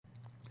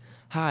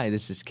Hi,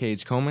 this is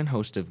Cage Coleman,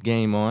 host of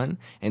Game On,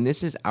 and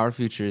this is Our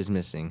Future is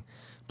Missing.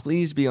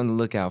 Please be on the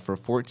lookout for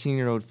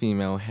 14-year-old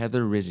female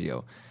Heather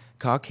Riggio,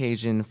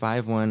 Caucasian,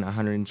 5'1",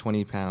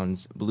 120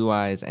 pounds, blue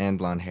eyes, and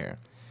blonde hair.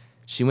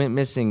 She went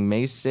missing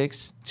May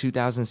 6,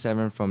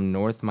 2007 from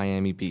North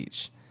Miami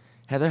Beach.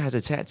 Heather has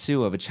a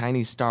tattoo of a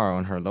Chinese star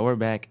on her lower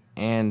back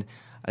and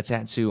a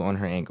tattoo on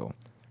her ankle.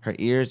 Her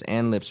ears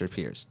and lips are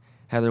pierced.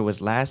 Heather was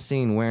last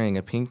seen wearing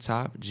a pink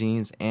top,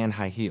 jeans, and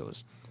high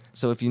heels.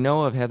 So if you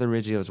know of Heather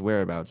Riggio's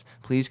whereabouts,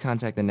 please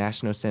contact the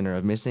National Center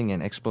of Missing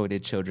and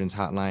Exploited Children's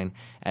Hotline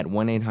at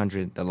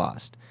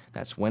 1-800-THE-LOST.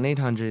 That's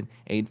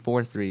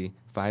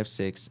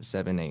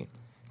 1-800-843-5678.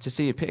 To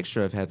see a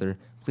picture of Heather,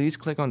 please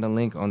click on the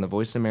link on the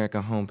Voice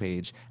America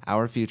homepage,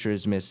 Our Future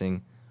is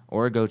Missing,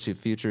 or go to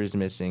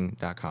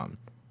futureismissing.com.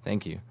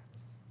 Thank you.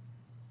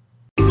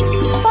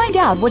 Find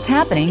out what's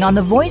happening on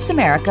the Voice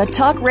America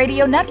Talk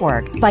Radio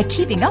Network by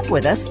keeping up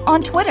with us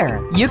on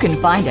Twitter. You can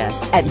find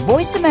us at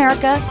Voice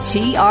America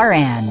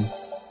TRN.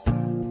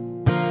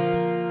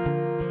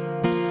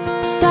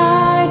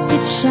 Stars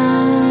could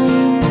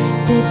shine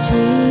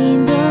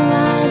between the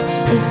lines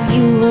if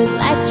you would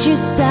let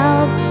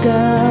yourself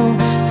go.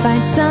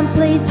 Find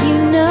someplace you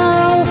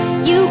know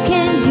you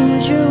can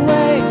use your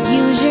words,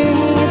 use your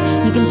hands.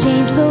 You can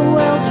change the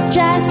world, you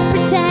just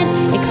pretend.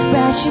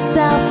 Express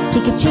yourself,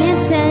 take a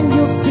chance and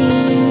you'll see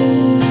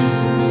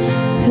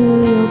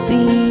who you'll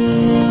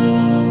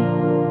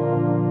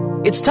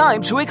be. It's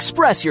time to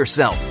express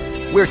yourself,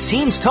 where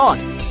teens talk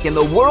and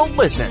the world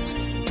listens.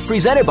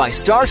 Presented by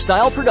Star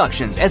Style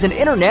Productions as an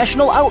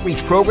international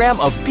outreach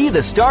program of Be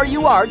the Star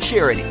You Are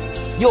charity.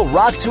 You'll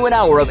rock to an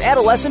hour of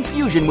adolescent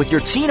fusion with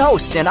your teen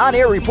hosts and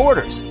on-air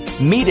reporters.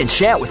 Meet and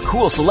chat with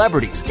cool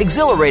celebrities,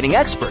 exhilarating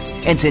experts,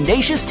 and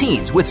tenacious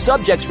teens with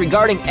subjects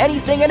regarding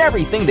anything and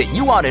everything that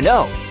you want to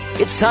know.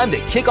 It's time to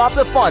kick off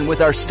the fun with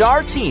our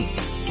star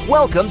teens.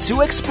 Welcome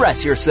to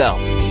Express Yourself.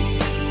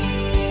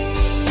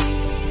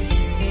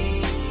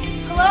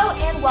 Hello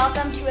and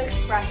welcome to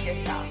Express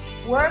Yourself.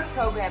 We're a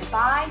program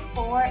by,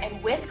 for,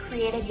 and with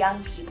creative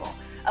young people.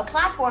 A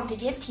platform to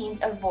give teens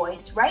a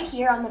voice right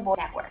here on the Voice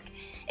Network.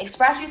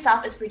 Express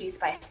Yourself is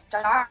produced by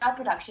Star Style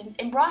Productions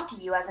and brought to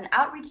you as an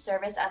outreach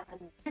service of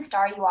the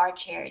Star You Are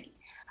charity.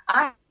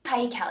 I'm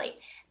Caie Kelley,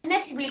 and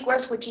this week we're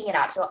switching it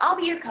up, so I'll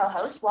be your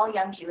co-host while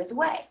Youngjoo is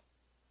away.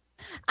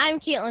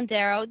 I'm Katelyn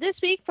Darrow.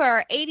 This week for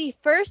our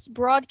 81st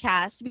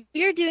broadcast,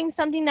 we are doing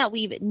something that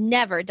we've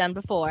never done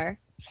before.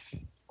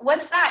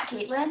 What's that,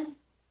 Katelyn?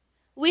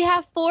 We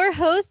have 4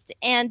 hosts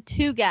and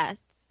 2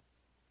 guests.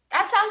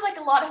 That sounds like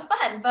a lot of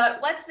fun, but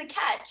what's the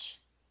catch?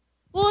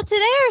 Well,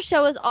 today our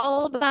show is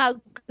all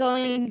about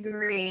going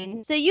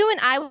green. So you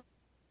and I will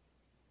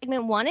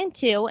segment 1 and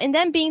 2, and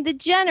then being the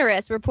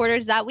generous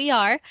reporters that we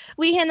are,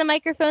 we hand the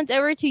microphones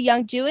over to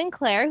Youngjoo and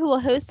Claire, who will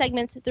host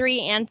segments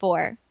 3 and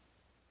 4.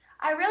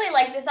 I really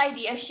like this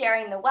idea of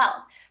sharing the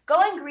wealth.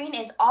 Going green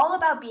is all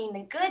about being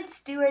the good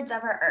stewards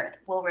of our earth.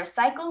 We'll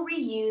recycle,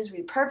 reuse,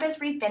 repurpose,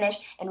 refinish,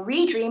 and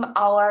redream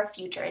all our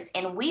futures,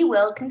 and we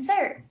will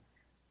conserve.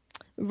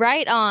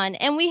 Right on.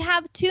 And we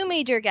have 2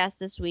 major guests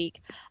this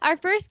week. Our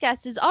first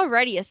guest is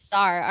already a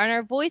star on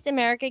our Voice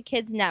America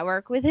Kids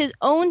Network with his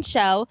own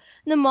show,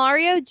 the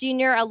Mario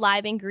Jr.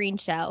 Alive and Green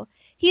Show.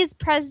 He is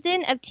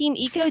president of Team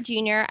Eco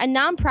Junior, a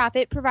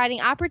nonprofit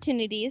providing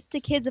opportunities to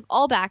kids of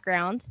all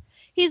backgrounds.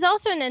 He's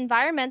also an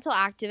environmental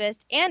activist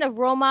and a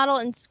role model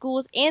in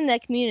schools and the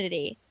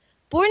community.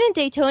 Born in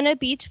Daytona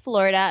Beach,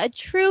 Florida, a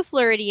true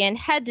Floridian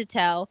head to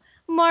toe,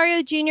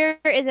 Mario Jr.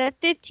 is a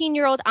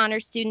 15-year-old honor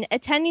student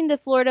attending the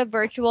Florida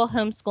Virtual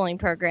Homeschooling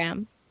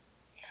Program.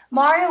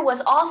 Mario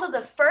was also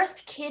the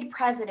first kid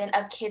president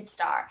of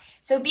KidsStar.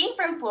 So being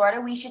from Florida,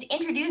 we should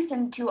introduce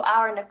him to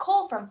our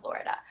Nicole from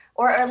Florida,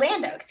 or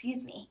Orlando,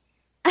 excuse me.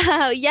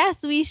 Oh,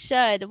 yes, we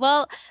should.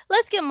 Well,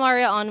 let's get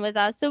Mario on with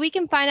us so we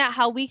can find out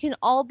how we can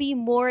all be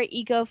more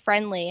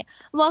eco-friendly.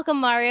 Welcome,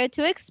 Mario,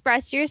 to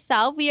Express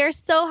Yourself. We are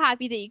so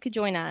happy that you could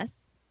join us.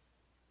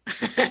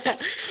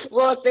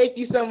 Well, thank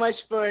you so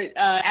much for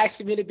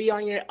asking me to be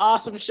on your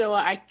awesome show.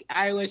 I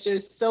was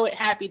just so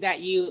happy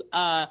that you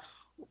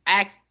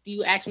asked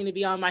me to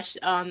be on my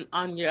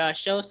on your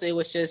show. So it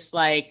was just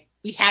like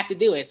we have to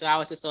do it. So I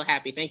was just so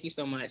happy. Thank you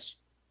so much.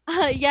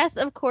 Yes,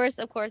 of course.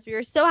 We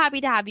were so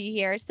happy to have you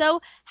here. So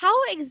how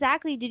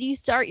exactly did you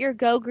start your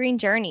Go Green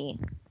journey?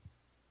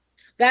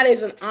 That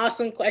is an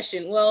awesome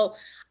question. Well,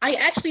 I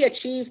actually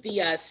achieved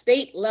the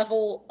state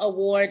level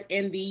award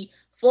in the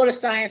Florida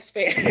Science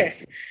Fair,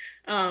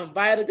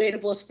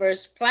 Biodegradables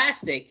First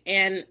Plastic.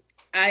 And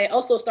I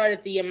also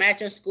started the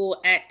Imagine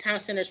School at Town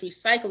Center's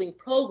recycling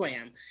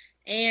program.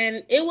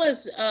 And it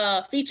was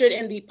featured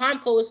in the Palm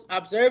Coast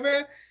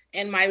Observer,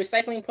 and my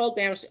recycling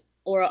programs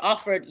were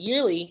offered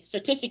yearly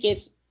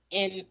certificates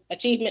in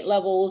achievement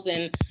levels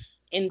and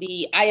in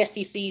the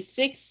ISCC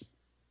 6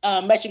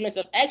 Measurements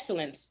of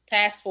Excellence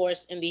Task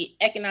Force in the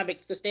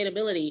Economic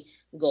Sustainability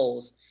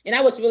Goals. And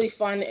that was really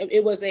fun.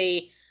 It was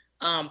a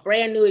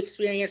brand new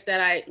experience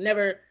that I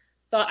never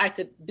thought I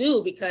could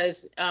do,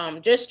 because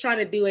just trying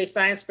to do a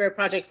science fair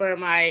project for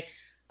my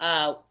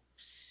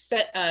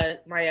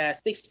my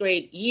sixth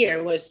grade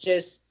year was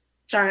just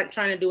trying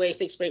to do a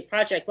sixth grade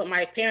project. But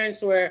my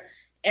parents were,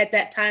 at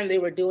that time, they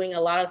were doing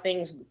a lot of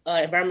things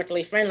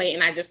environmentally friendly,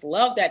 and I just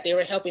loved that they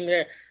were helping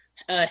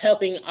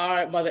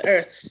our Mother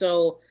Earth.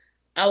 So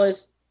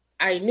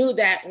I knew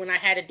that when I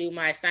had to do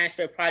my science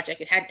fair project,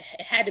 it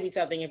had to be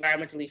something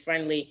environmentally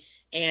friendly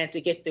and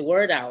to get the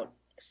word out.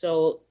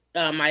 So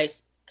my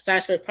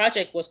science fair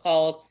project was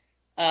called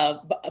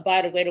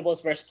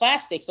Biodegradables versus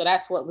Plastic. So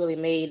that's what really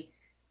made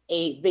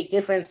a big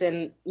difference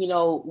in,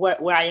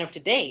 where I am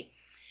today.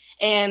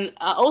 And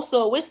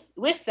also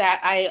with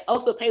that, I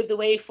also paved the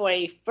way for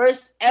a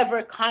first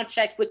ever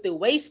contract with the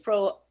Waste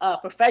Pro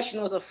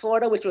professionals of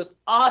Florida, which was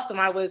awesome.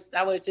 I was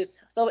just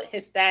so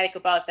ecstatic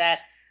about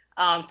that.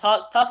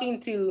 Talking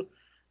to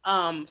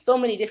so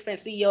many different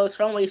CEOs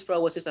from Waste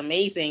Pro was just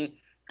amazing.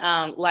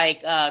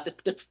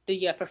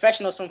 The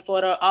professionals from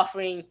Florida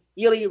offering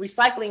yearly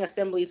recycling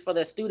assemblies for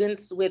the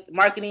students, with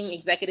marketing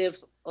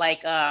executives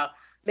like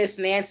Miss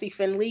Nancy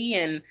Finley,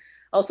 and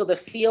also the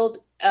field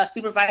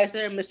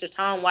supervisor, Mr.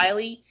 Tom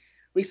Wiley,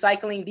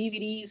 recycling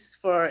DVDs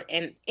for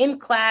an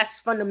in-class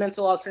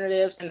fundamental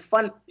alternatives and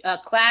fun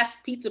class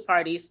pizza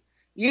parties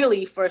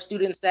yearly for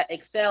students that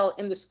excel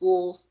in the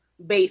school's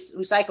based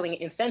recycling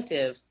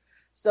incentives.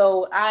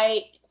 So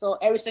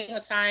every single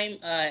time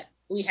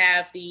we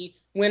have the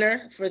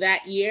winner for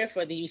that year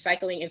for the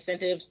recycling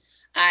incentives,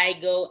 I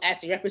go as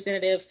the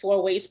representative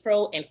for Waste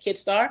Pro and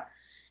KidsStar,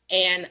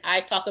 and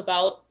I talk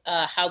about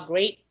how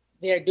great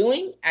they're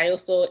doing. I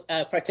also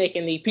partake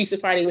in the pizza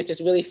party, which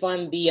is really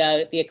fun.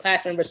 The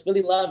class members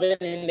really love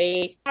it, and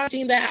they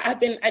teaching that I've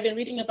been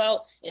reading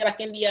about, like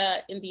in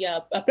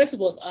the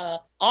principal's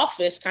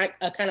office kind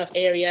of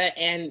area,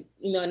 and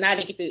now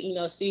they get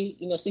to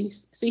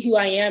see who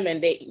I am,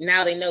 and they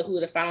know who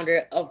the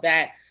founder of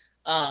that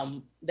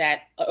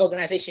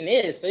organization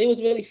is. So it was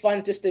really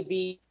fun just to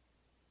be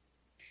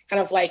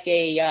kind of like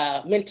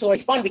a mentor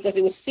fun, because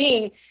it was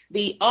seeing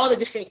all the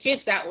different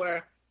kids that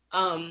were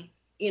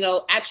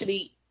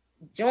actually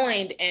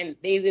joined, and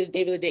they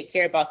really did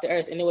care about the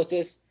earth. And it was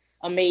just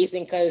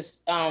amazing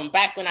because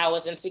back when I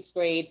was in sixth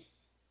grade,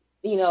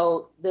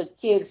 the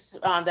kids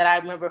that I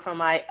remember from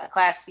my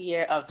class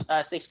year of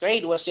sixth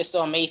grade was just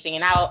so amazing.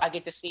 And now I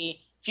get to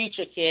see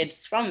future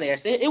kids from there.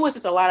 So it was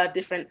just a lot of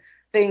different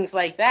things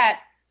like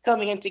that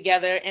coming in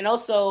together. And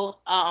also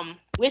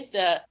with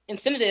the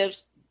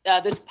incentives,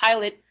 this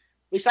pilot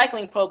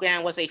recycling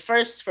program was a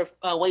first for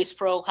Waste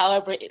Pro.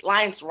 However, it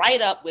lines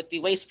right up with the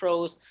Waste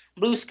Pro's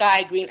Blue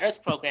Sky Green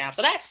Earth program.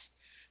 So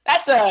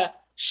that's a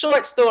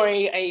short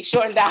story, a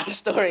shortened down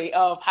story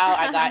of how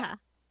I got.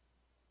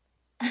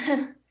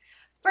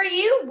 For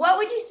you, what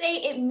would you say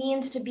it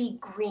means to be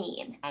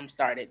green?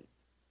 Started.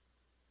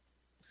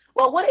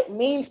 Well, what it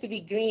means to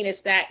be green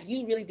is that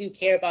you really do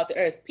care about the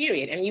earth,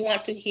 period. And you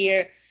want to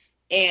hear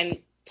and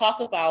talk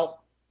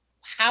about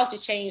how to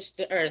change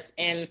the earth.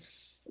 And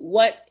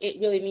what it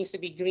really means to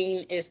be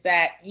green is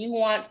that you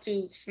want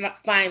to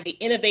find the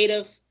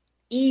innovative,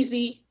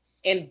 easy,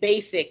 and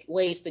basic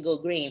ways to go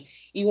green.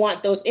 You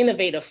want those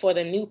innovative for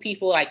the new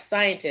people, like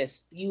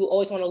scientists. You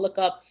always want to look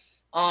up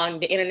on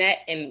the internet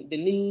and the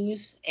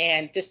news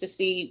and just to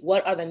see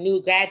what are the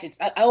new gadgets.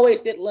 I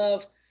always did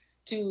love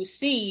to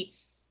see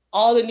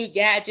all the new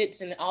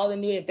gadgets and all the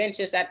new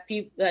inventions that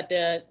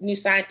the new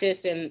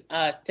scientists and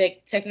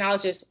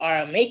technologists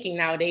are making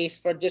nowadays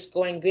for just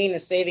going green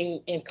and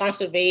saving and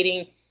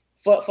conservating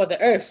for the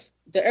earth.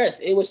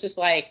 It was just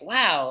like,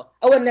 wow,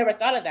 I would have never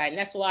thought of that. And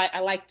that's why I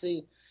like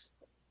to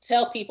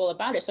tell people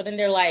about it. So then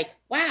they're like,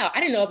 wow, I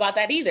didn't know about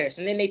that either.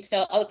 So then they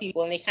tell other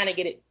people and they kind of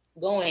get it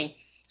going.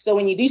 So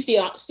when you do see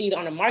it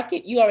on the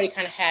market, you already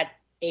kind of had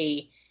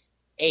a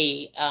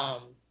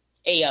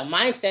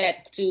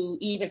mindset to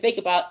even think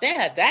about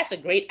that. That's a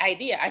great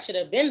idea. I should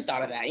have been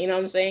thought of that. You know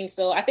what I'm saying?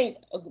 So I think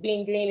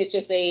being green is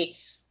just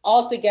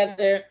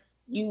altogether,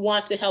 you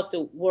want to help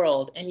the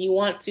world, and you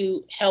want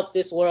to help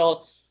this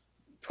world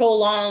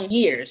prolong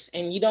years.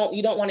 And you don't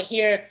want to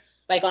hear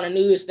like on the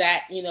news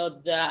that,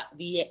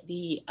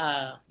 the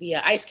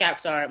ice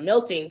caps are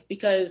melting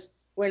because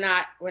we're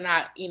not,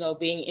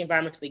 being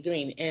environmentally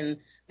green. And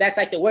that's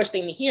like the worst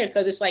thing to hear,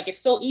 because it's like, it's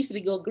so easy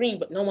to go green,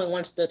 but no one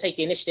wants to take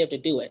the initiative to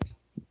do it.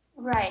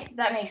 Right.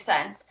 That makes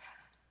sense.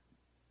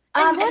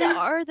 And what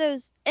are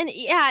those? And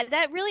yeah,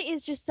 that really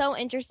is just so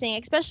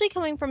interesting, especially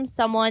coming from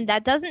someone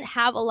that doesn't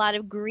have a lot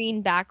of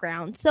green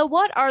background. So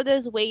what are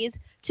those ways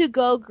to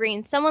go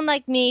green? Someone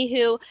like me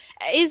who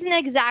isn't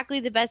exactly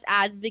the best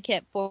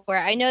advocate for it.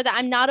 I know that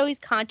I'm not always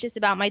conscious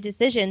about my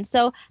decisions.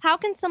 So how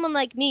can someone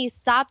like me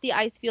stop the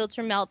ice fields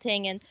from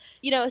melting and,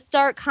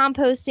 start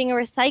composting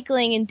or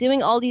recycling and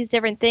doing all these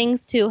different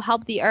things to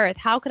help the earth?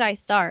 How could I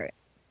start?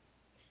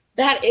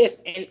 That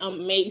is an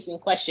amazing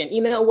question.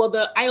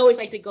 I always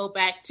like to go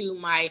back to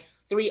my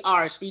 3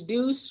 R's: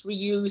 reduce,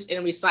 reuse,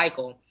 and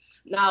recycle.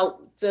 Now,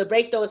 to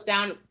break those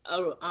down,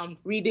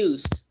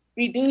 reduce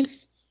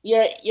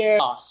your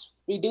costs,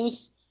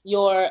 reduce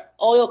your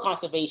oil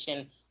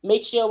conservation,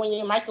 make sure when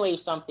you microwave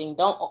something,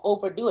 don't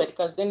overdo it,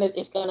 because then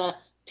it's going to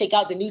take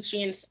out the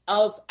nutrients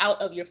out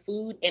of your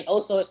food, and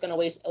also it's going to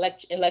waste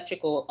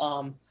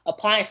electrical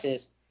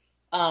appliances.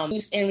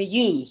 Use and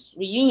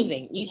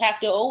reusing. You have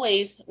to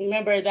always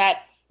remember that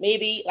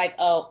maybe like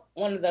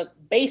one of the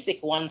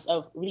basic ones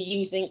of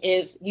reusing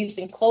is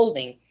using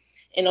clothing.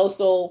 And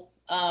also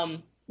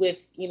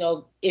with,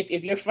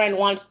 if your friend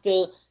wants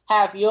to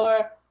have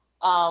your,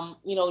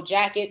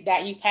 jacket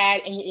that you've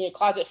had in your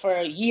closet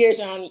for years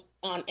on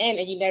end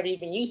and you never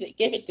even use it,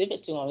 give it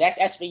to them.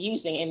 That's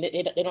reusing, and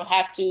they don't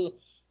have to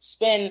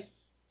spend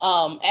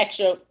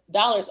extra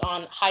dollars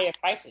on higher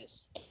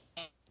prices.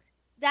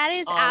 That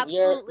is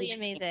absolutely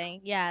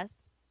amazing. Yes.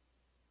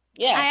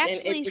 Yes. I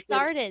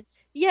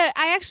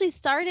actually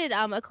started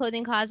a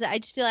clothing closet. I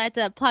just feel I had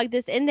to plug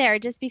this in there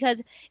just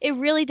because it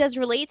really does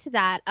relate to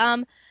that.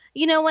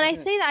 When I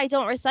say that I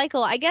don't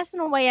recycle, I guess in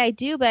a way I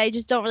do, but I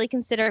just don't really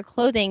consider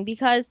clothing,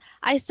 because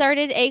I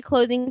started a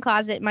clothing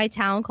closet in my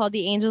town called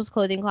the Angels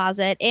Clothing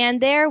Closet,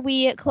 and there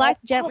we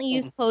collect gently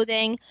used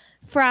clothing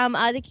from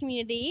the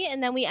community,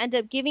 and then we end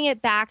up giving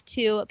it back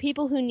to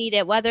people who need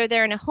it, whether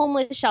they're in a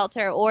homeless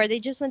shelter or they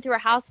just went through a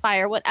house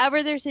fire.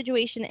 Whatever their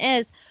situation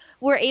is,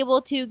 we're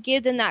able to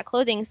give them that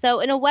clothing.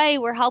 So in a way,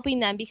 we're helping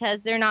them because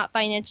they're not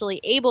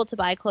financially able to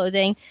buy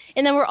clothing,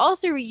 and then we're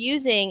also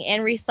reusing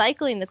and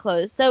recycling the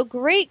clothes. So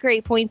great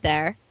point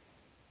there.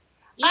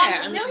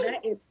 Yeah,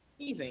 that is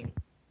amazing.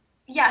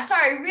 Yeah,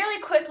 sorry,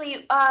 really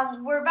quickly,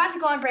 we're about to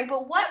go on break,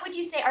 but what would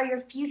you say are your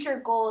future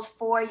goals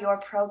for your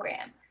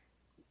program?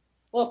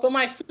 Well, for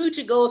my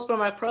future goals for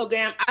my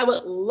program, I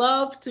would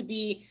love to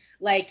be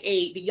like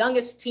the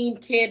youngest teen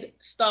kid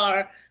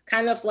star,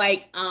 kind of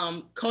like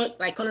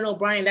Conan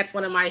O'Brien. That's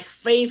one of my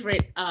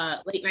favorite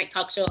late night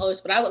talk show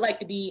hosts. But I would like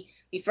to be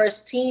the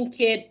first teen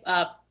kid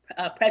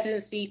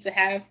presidency to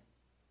have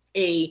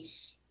a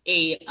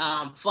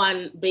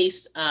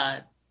fun-based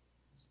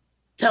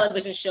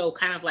television show,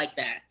 kind of like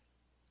that.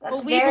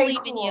 That's we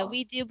believe in you.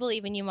 We do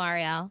believe in you,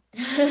 Mario.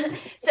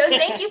 So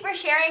thank you for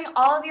sharing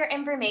all of your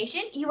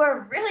information. You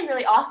are really,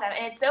 really awesome.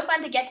 And it's so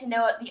fun to get to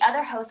know the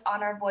other hosts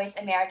on our Voice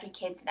America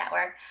Kids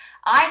Network.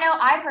 I know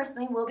I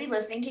personally will be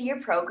listening to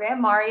your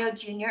program, Mario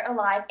Jr.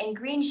 Alive and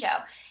Green Show.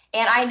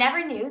 And I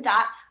never knew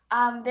that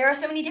there are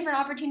so many different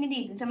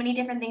opportunities and so many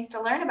different things to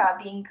learn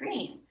about being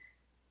green.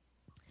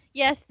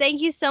 Yes,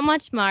 thank you so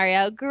much,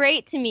 Mario.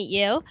 Great to meet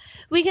you.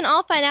 We can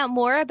all find out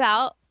more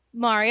about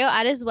Mario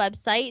at his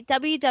website,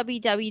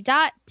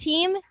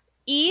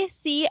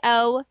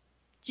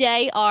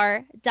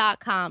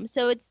 www.teamecojr.com.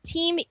 So it's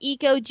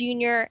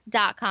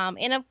teamecojr.com.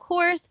 And of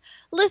course,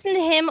 listen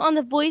to him on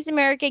the Voice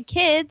America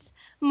Kids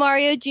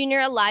Mario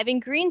Jr. Alive and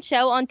Green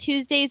Show on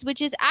Tuesdays,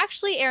 which is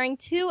actually airing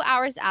 2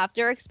 hours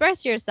after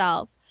Express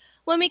Yourself.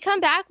 When we come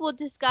back, we'll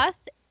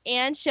discuss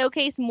and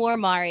showcase more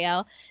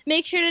Mario.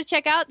 Make sure to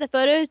check out the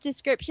photos,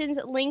 descriptions,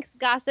 links,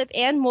 gossip,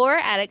 and more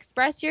at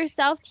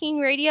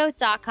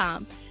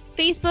expressyourselfteenradio.com.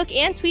 Facebook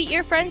and tweet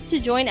your friends to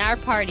join our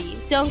party.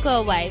 Don't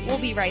go away. We'll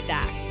be right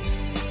back.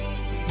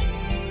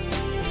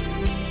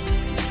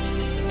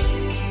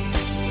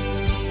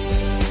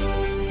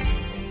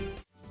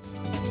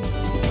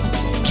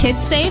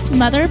 Kids safe,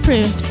 mother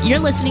approved. You're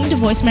listening to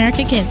Voice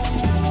America Kids.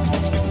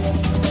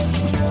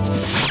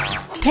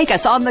 Take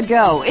us on the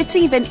go. It's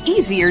even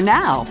easier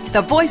now.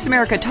 The Voice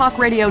America Talk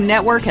Radio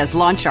Network has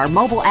launched our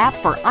mobile app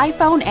for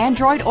iPhone,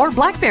 Android, or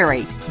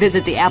BlackBerry.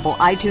 Visit the Apple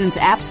iTunes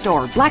App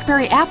Store,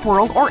 BlackBerry App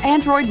World, or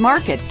Android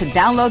Market to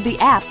download the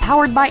app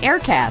powered by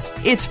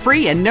Aircast. It's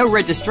free and no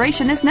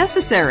registration is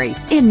necessary.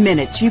 In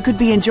minutes, you could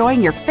be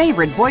enjoying your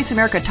favorite Voice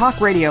America Talk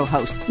Radio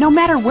host, no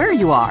matter where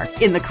you are.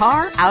 In the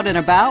car, out and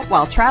about,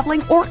 while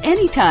traveling, or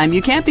anytime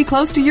you can't be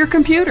close to your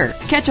computer.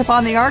 Catch up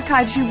on the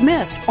archives you've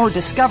missed or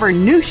discover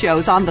new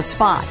shows on the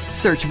spot.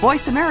 Search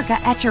Voice America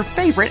at your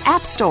favorite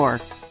app store.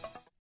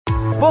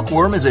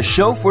 Bookworm is a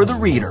show for the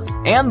reader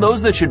and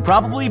those that should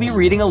probably be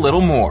reading a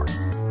little more.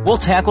 We'll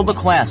tackle the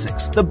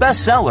classics, the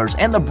bestsellers,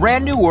 and the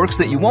brand new works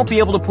that you won't be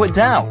able to put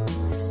down.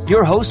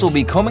 Your host will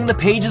be combing the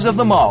pages of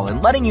them all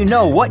and letting you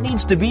know what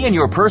needs to be in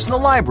your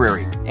personal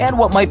library and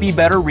what might be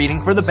better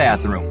reading for the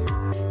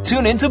bathroom.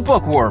 Tune into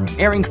Bookworm,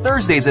 airing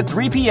Thursdays at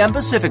 3 p.m.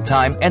 Pacific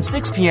Time and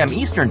 6 p.m.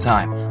 Eastern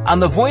Time on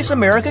the Voice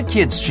America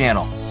Kids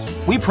channel.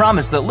 We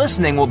promise that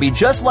listening will be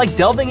just like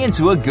delving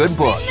into a good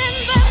book.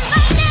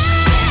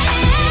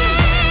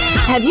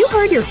 Have you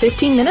heard your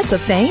 15 minutes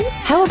of fame?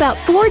 How about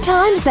 4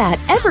 times that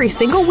every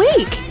single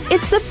week?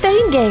 It's the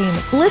Fame Game.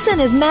 Listen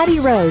as Maddie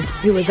Rose,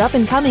 who is up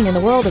and coming in the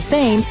world of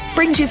fame,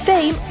 brings you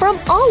fame from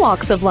all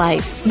walks of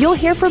life. You'll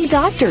hear from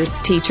doctors,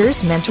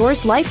 teachers,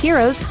 mentors, life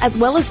heroes, as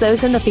well as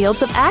those in the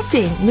fields of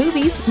acting,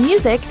 movies,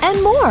 music,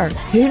 and more.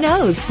 Who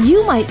knows?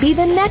 You might be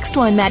the next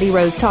one Maddie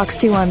Rose talks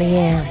to on the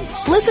air.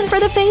 Listen for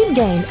the Fame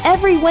Game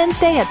every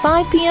Wednesday at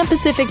 5 p.m.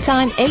 Pacific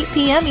Time, 8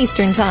 p.m.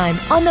 Eastern Time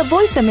on the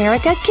Voice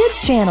America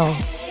Kids channel.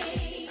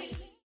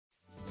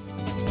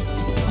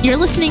 You're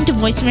listening to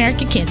Voice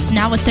America Kids,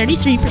 now with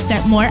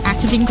 33% more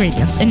active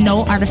ingredients and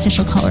no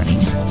artificial coloring.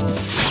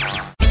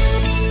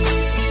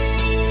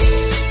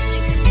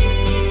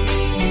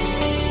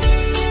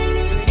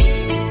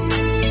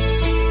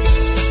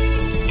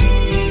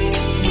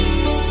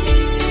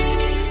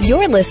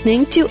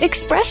 listening to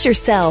Express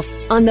Yourself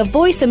on the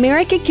Voice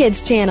America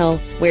Kids channel,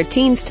 where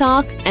teens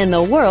talk and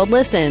the world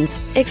listens.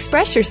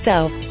 Express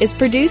Yourself is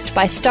produced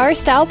by Star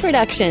Style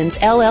Productions,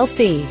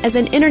 LLC, as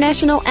an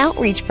international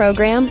outreach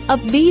program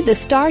of Be the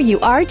Star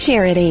You Are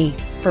charity.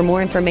 For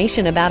more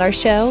information about our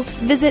show,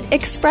 visit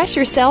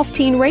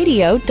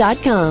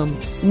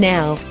expressyourselfteenradio.com.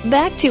 Now,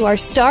 back to our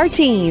star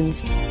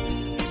teens.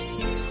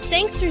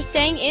 Thanks for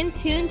staying in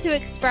tune to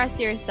Express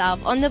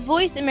Yourself on the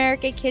Voice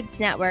America Kids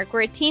Network,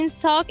 where teens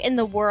talk and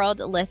the world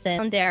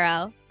listens.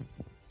 Darrow.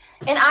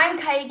 And I'm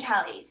Caie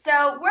Kelley.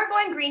 So we're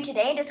going green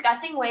today,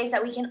 discussing ways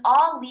that we can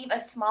all leave a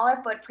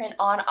smaller footprint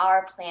on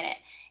our planet.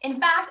 In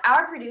fact,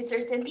 our producer,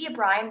 Cynthia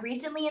Bryan,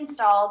 recently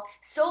installed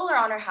solar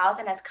on her house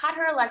and has cut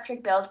her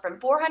electric bills from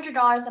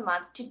 $400 a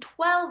month to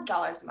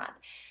 $12 a month.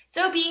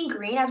 So being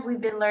green, as we've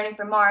been learning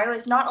from Mario,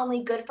 is not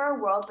only good for our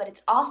world, but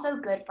it's also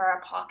good for our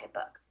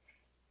pocketbooks.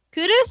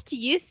 Kudos to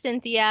you,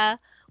 Cynthia.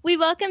 We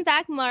welcome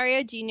back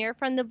Mario Jr.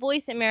 from the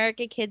Voice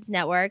America Kids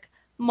Network.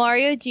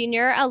 Mario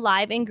Jr., a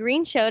live and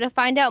green show, to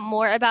find out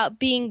more about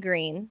being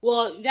green.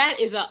 Well, that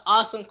is an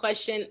awesome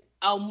question.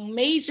 A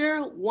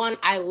major one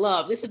I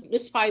love. This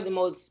is probably the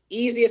most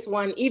easiest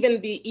one, even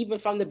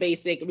from the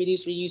basic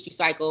reduce, reuse,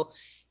 recycle.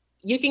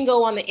 You can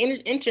go on the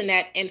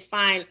internet and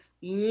find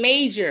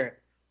major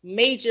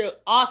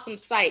awesome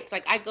sites.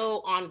 Like I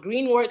go on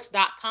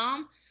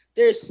greenworks.com.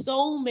 There's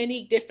so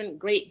many different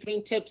great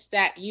green tips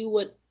that you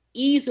would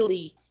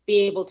easily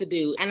be able to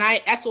do. And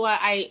that's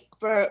why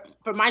for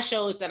my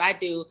shows that I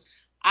do,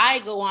 I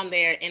go on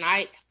there and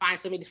I find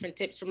so many different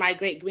tips for my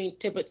great green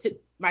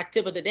my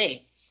tip of the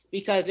day,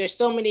 because there's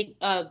so many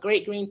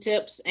great green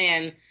tips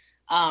and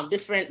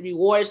different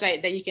rewards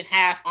that you can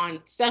have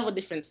on several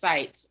different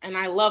sites. And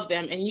I love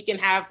them. And you can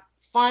have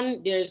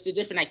fun. There's the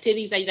different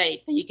activities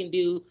that you can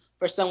do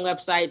for some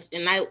websites.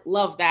 And I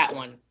love that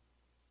one.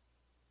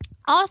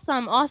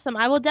 Awesome.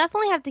 I will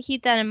definitely have to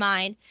keep that in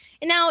mind.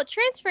 And now,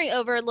 transferring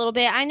over a little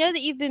bit, I know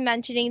that you've been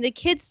mentioning the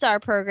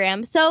KidsStar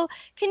program. So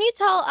can you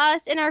tell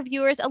us and our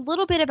viewers a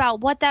little bit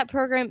about what that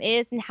program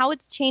is and how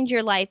it's changed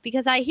your life?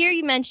 Because I hear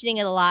you mentioning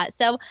it a lot.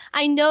 So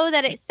I know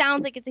that it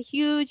sounds like it's a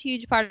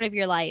huge part of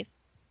your life.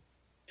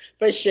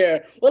 For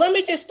sure. Well, let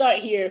me just start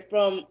here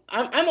I'm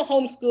a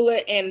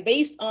homeschooler, and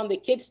based on the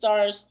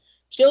KidsStar's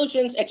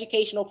children's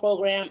educational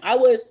program, I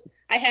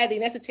had the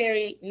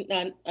necessary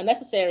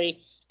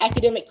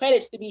academic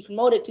credits to be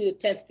promoted to the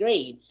 10th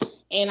grade.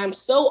 And I'm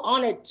so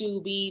honored to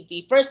be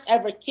the first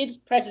ever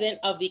president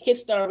of the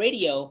KidsStar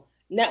Radio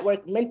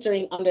Network,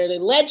 mentoring under the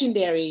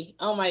legendary,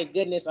 oh my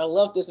goodness, I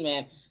love this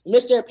man,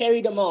 Mr.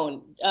 Perry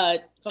Damone.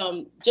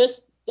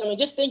 Just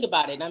think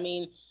about it. I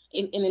mean,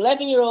 an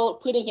 11-year-old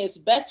putting his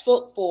best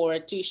foot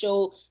forward to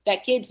show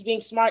that kids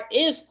being smart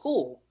is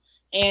cool.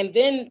 And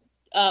then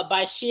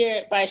by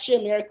sheer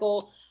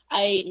miracle,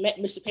 I met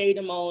Mr. Perry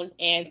Damone,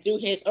 and through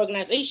his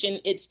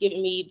organization, it's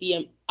given me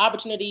the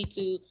opportunity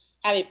to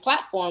have a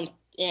platform,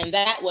 and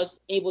that was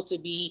able to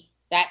be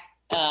that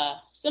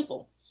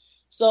simple.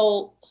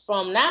 So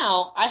from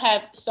now, I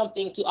have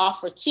something to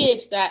offer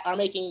kids that are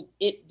making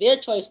it their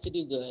choice to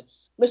do good.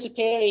 Mr.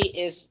 Perry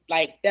is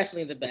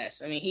definitely the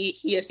best. I mean,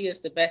 he is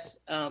the best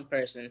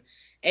person,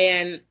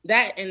 and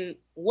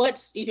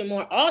what's even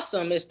more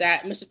awesome is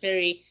that Mr.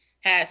 Perry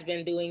has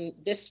been doing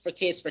this for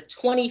kids for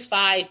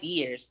 25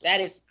 years.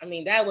 That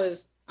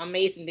was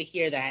amazing to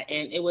hear that.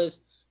 And it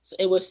was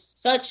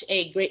such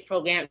a great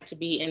program to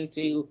be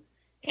into.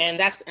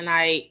 And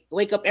I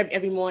wake up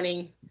every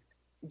morning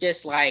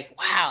just like,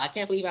 wow, I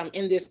can't believe I'm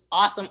in this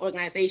awesome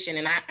organization.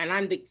 And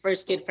I'm the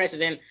first kid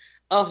president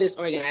of this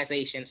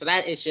organization. So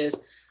that is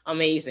just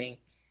amazing.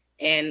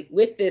 And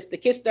with this, the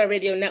KidsStar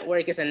Radio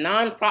Network is a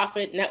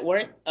nonprofit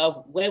network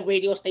of web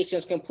radio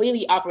stations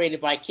completely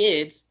operated by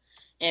kids.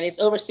 And it's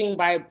overseen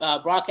by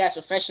broadcast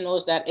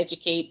professionals that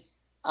educate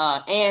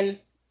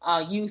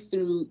youth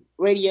through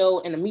radio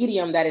in a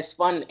medium that is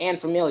fun and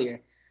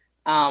familiar,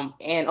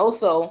 and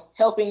also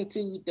helping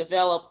to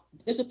develop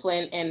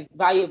discipline and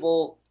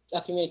valuable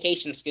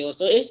communication skills.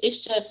 So it's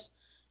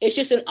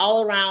just an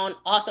all-around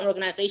awesome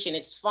organization.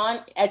 It's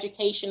fun,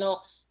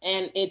 educational,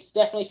 and it's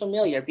definitely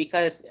familiar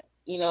because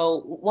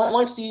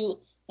once you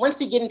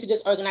get into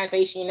this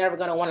organization, you're never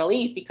going to want to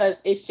leave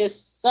because it's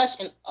just such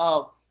an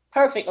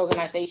perfect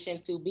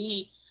organization to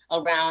be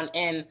around.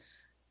 And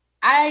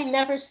I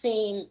never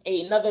seen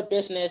another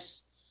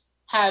business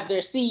have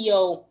their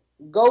CEO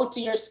go to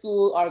your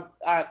school or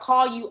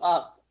call you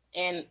up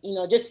and,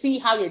 just see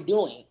how you're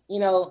doing.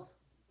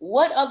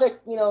 What other,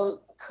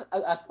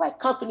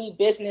 company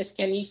business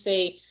can you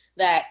say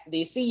that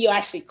the CEO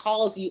actually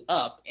calls you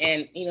up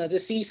and,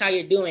 just sees how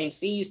you're doing,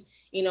 sees,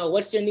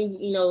 what's your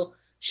new,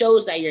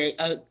 shows that you're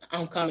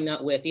coming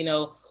up with,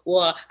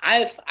 well,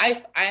 I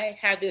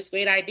have this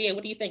great idea.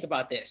 What do you think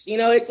about this?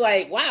 It's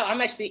like, wow, I'm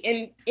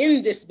actually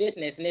in this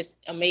business, and it's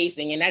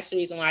amazing. And that's the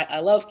reason why I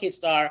love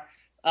KidsStar.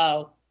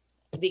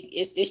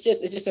 It's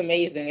just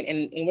amazing.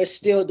 And we're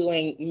still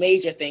doing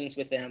major things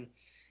with them.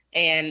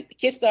 And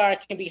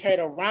KidsStar can be heard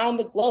around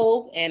the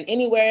globe and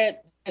anywhere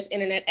there's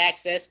internet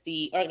access.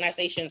 The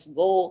organization's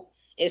goal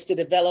is to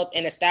develop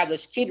and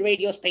establish kid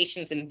radio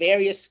stations in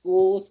various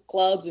schools,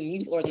 clubs, and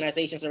youth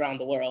organizations around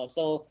the world.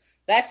 So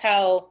that's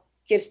how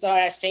KidsStar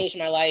has changed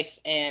my life.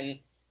 And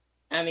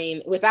I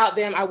mean, without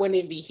them, I wouldn't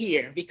even be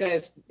here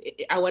because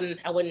I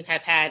wouldn't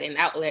have had an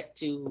outlet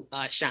to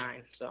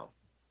shine. So.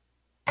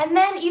 And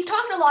then you've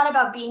talked a lot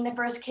about being the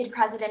first kid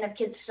president of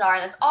KidsStar.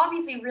 That's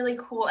obviously really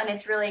cool, and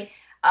it's really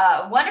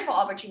a wonderful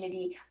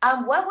opportunity.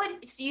 What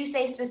would you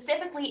say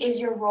specifically is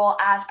your role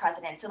as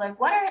president? So, like,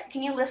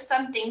 can you list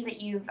some things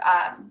that you've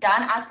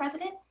done as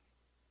president?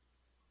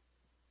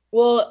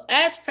 Well,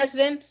 as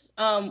president,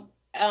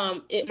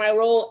 my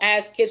role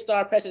as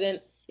KidsStar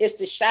president is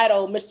to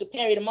shadow Mr.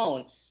 Perry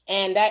Damone,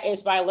 and that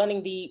is by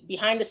learning the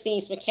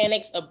behind-the-scenes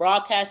mechanics of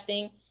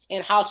broadcasting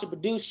and how to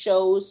produce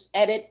shows,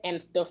 edit,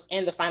 and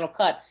the final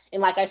cut.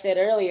 And like I said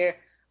earlier,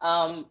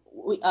 I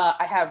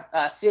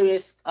have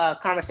serious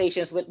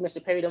conversations with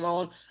Mr. Perry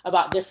Damone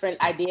about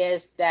different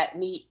ideas that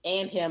me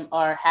and him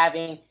are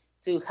having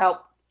to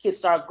help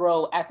KidsStar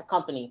grow as a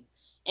company.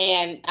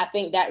 And I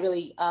think that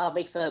really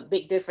makes a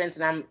big difference,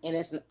 and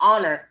it's an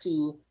honor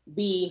to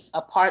be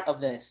a part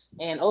of this.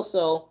 And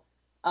also,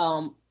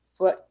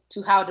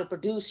 to how to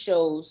produce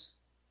shows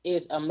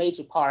is a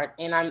major part.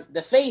 And I'm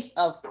the face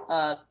of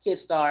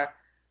KidsStar,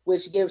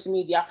 which gives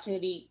me the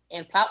opportunity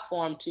and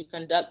platform to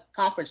conduct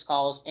conference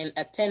calls and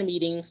attend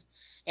meetings,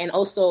 and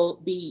also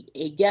be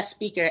a guest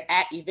speaker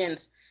at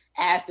events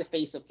as the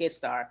face of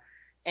KidsStar.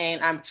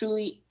 And I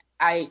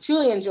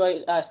truly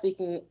enjoy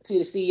speaking to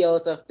the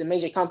CEOs of the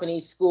major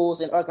companies, schools,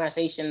 and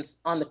organizations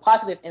on the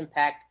positive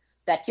impact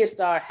that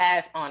KidsStar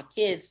has on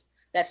kids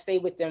that stay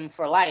with them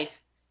for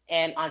life.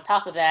 And on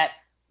top of that,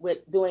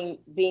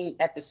 being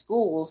at the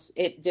schools,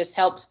 it just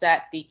helps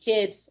that the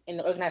kids in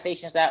the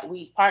organizations that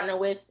we partner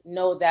with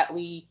know that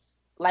we,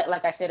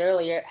 like I said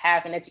earlier,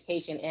 have an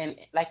education and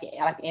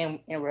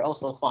we're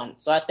also fun.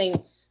 So I think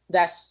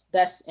that's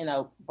in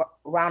a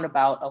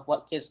roundabout of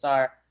what the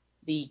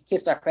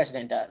KidsStar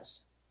president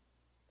does.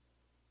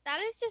 That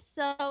is just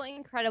so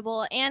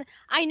incredible. And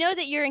I know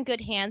that you're in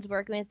good hands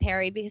working with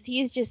Perry because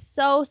he is just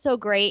so, so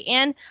great.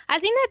 And I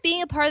think that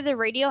being a part of the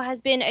radio has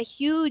been a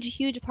huge,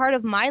 huge part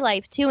of my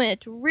life too. And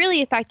it's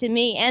really affected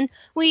me. And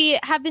we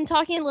have been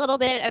talking a little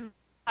bit about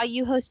how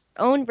you host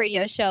your own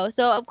radio show.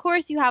 So of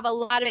course you have a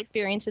lot of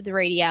experience with the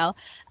radio,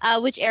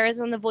 which airs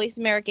on the Voice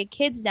America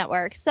Kids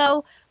network.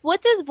 So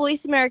what does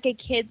Voice America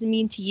Kids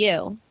mean to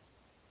you?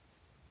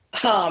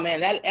 Oh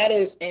man, that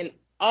is an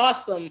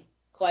awesome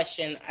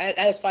question.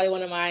 That is probably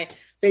one of my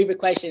favorite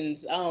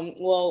questions.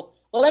 Well,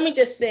 let me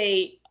just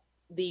say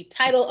the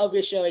title of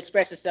your show,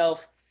 Express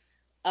Yourself.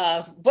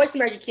 Voice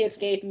America Kids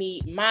gave me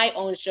my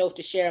own show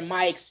to share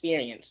my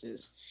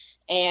experiences.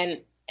 And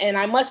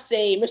I must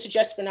say, Mr.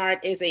 Jess Bernard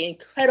is an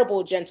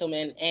incredible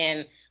gentleman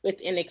and with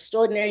an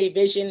extraordinary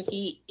vision.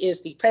 He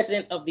is the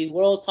president of the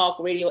World Talk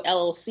Radio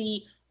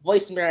LLC,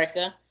 Voice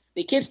America.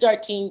 The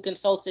KidsStar team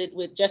consulted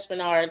with Jess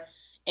Bernard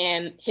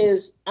and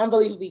his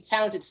unbelievably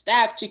talented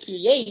staff to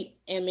create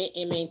and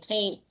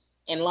maintain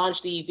and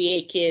launch the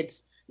VA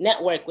Kids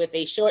Network with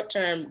a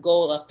short-term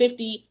goal of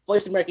 50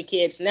 Voice America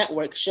Kids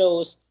Network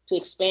shows to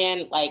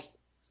expand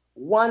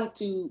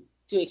to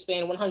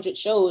expand 100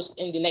 shows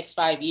in the next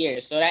 5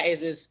 years. So that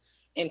is just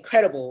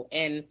incredible.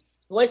 And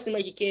Voice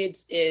America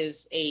Kids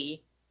is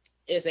a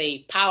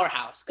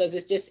powerhouse because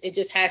it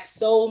just has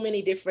so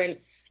many different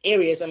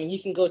areas. I mean, you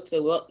can go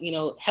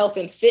to health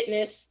and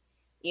fitness,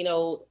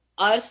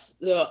 us,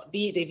 the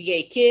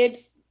VA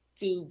Kids,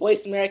 to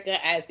Voice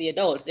America as the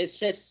adults.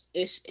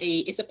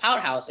 It's a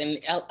powerhouse, and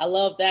I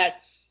love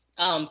that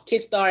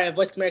KidsStar and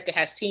Voice America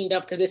has teamed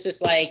up because it's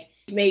just like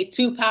made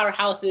two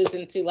powerhouses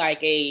into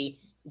like a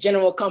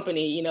general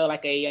company,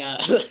 like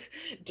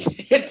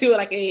into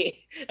like a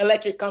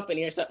electric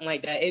company or something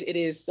like that. It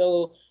is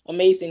so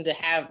amazing to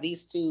have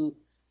these two,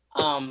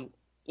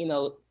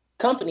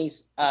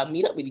 companies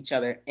meet up with each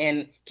other.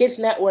 And Kids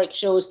Network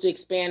shows to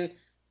expand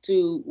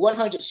to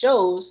 100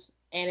 shows,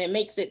 and it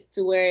makes it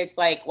to where it's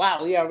like,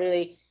 wow, we are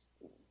really,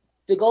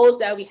 the goals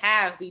that we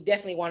have, we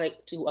definitely wanted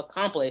to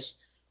accomplish.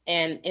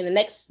 And in the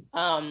next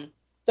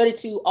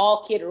 32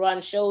 all-kid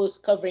run shows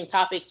covering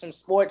topics from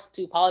sports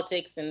to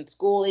politics and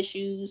school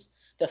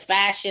issues to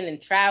fashion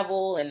and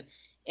travel, and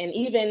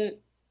even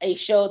a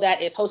show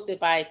that is hosted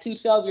by two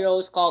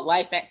 12-year-olds called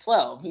Life at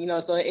 12,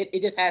 so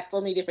it just has so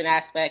many different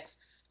aspects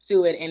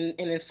to it. And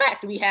in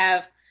fact,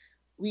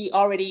 we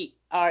already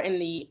are in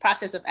the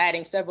process of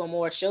adding several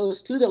more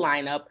shows to the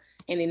lineup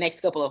in the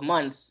next couple of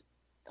months.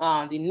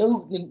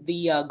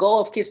 The goal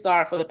of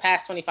KidsStar for the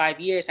past 25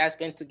 years has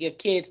been to give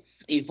kids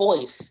a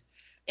voice,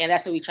 and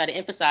that's what we try to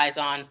emphasize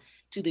on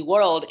to the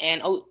world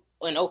and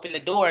open the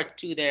door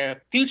to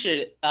their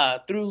future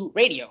through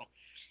radio.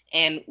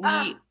 And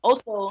we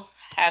also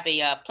have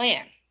a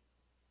plan.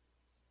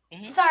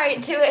 Mm-hmm. Sorry,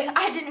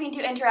 I didn't mean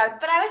to interrupt,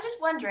 but I was just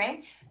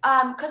wondering,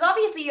 because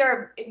obviously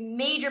you're a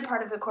major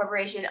part of the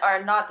corporation,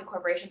 or not the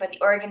corporation, but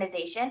the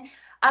organization.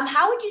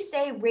 How would you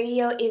say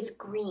radio is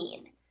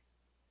green?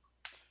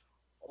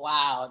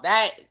 Wow,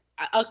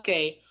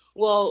 okay.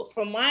 Well,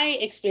 from my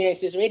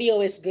experiences,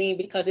 radio is green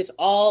because it's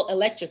all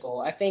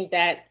electrical. I think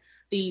that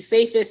the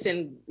safest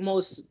and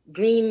most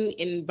green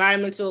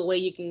environmental way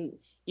you can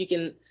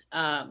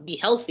be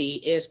healthy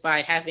is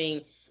by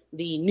having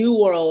the New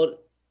World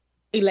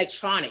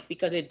electronic,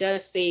 because it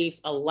does save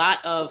a lot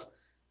of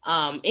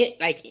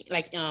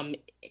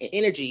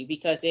energy,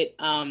 because it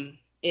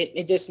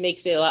just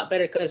makes it a lot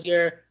better, because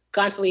you're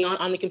constantly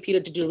on the computer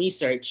to do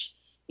research.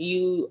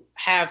 You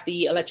have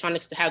the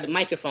electronics to have the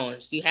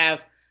microphones. You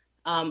have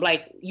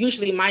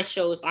usually my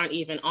shows aren't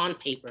even on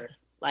paper.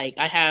 Like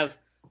I have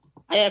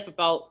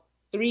about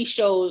 3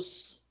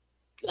 shows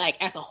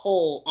as a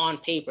whole on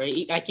paper.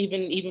 Like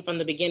even from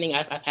the beginning,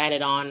 I've had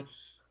it on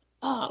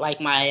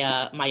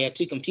my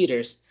 2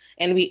 computers.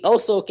 And we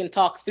also can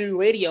talk through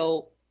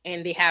radio,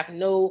 and they have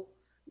no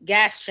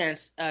gas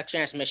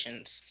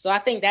transmissions. So I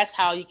think that's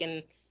how you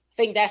can. I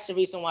think that's the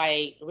reason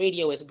why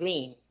radio is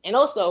green. And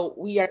also,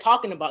 we are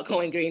talking about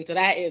going green, so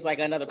that is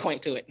another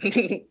point to it.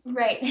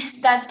 Right.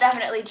 That's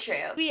definitely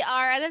true. We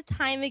are out of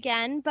time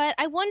again, but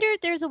I wonder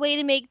if there's a way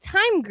to make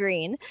time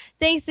green.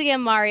 Thanks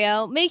again,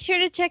 Mario. Make sure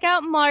to check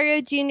out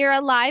Mario Jr.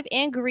 Alive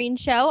and Green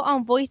Show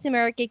on Voice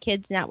America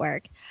Kids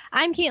Network.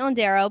 I'm Katelyn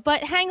Darrow,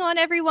 but hang on,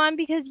 everyone,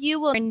 because you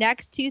will hear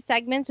next 2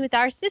 segments with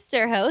our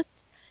sister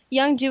hosts,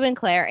 Youngjoo and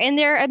Clare, and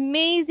their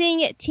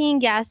amazing teen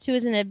guest who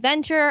is an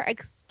adventurer,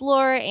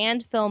 explorer,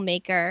 and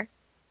filmmaker.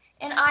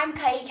 And I'm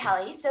Caie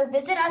Kelley, so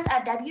visit us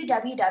at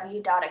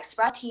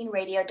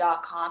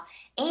www.expressteenradio.com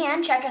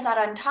and check us out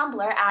on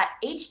Tumblr at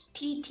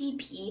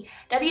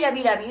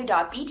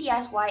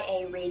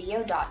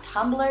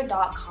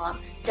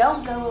http://www.btsyaradio.tumblr.com.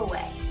 Don't go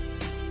away.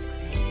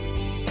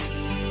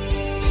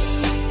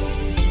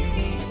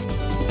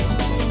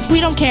 We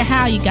don't care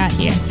how you got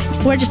here.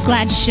 We're just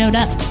glad you showed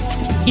up.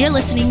 You're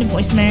listening to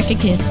Voice America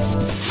Kids.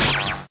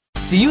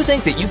 Do you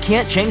think that you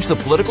can't change the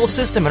political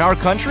system in our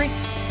country?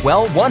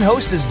 Well, one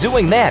host is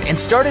doing that and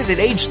started at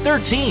age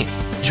 13.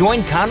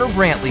 Join Connor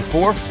Brantley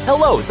for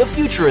Hello, the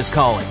Future is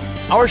Calling.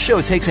 Our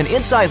show takes an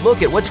inside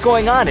look at what's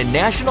going on in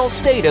national,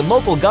 state, and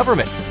local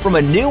government from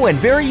a new and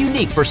very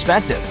unique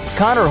perspective.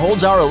 Connor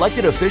holds our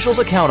elected officials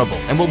accountable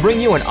and will bring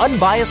you an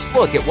unbiased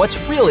look at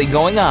what's really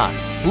going on.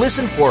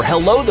 Listen for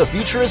Hello, the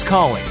Future is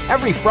Calling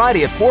every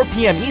Friday at 4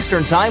 p.m.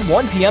 Eastern Time,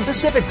 1 p.m.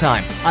 Pacific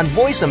Time on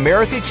Voice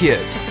America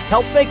Kids.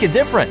 Help make a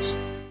difference.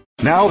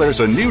 Now there's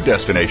a new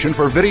destination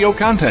for video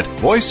content,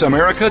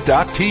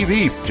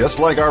 voiceamerica.tv, just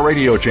like our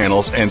radio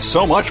channels and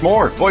so much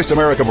more. Voice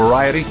America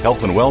Variety,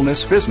 Health and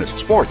Wellness, Business,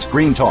 Sports,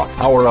 Green Talk,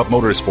 Power Up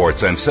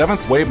Motorsports, and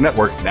Seventh Wave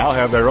Network now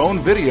have their own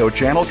video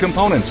channel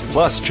components.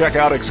 Plus, check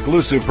out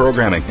exclusive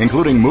programming,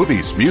 including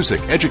movies,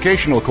 music,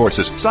 educational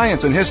courses,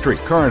 science and history,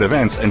 current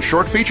events, and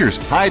short features.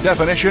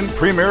 High-definition,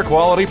 premier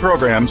quality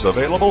programs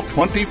available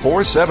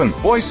 24/7.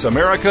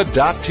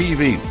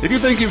 VoiceAmerica.tv. If you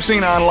think you've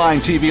seen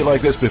online TV like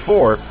this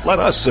before, let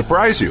us surprise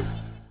you.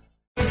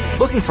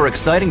 Looking for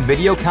exciting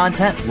video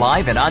content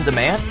live and on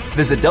demand?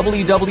 Visit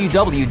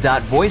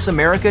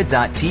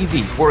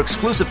www.voiceamerica.tv for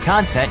exclusive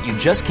content you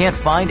just can't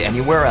find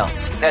anywhere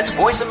else. That's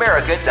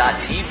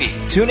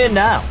voiceamerica.tv. Tune in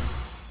now.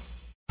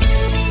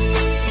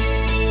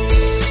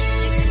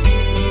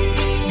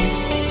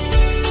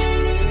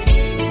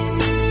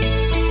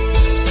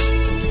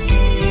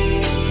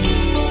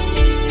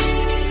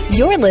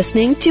 You're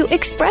listening to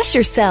Express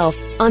Yourself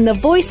on the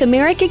Voice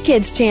America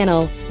Kids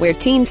channel, where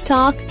teens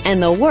talk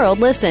and the world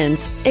listens.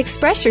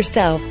 Express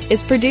Yourself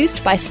is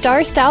produced by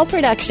Star Style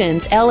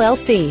Productions,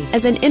 LLC,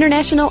 as an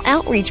international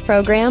outreach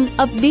program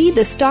of Be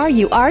the Star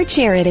You Are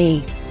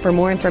charity. For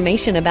more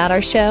information about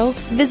our show,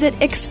 visit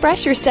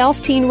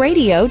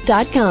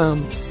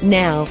expressyourselfteenradio.com.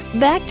 Now,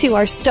 back to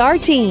our star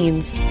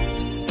teens.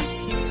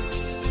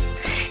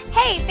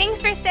 Hey,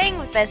 thanks for staying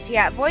with us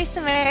here at Voice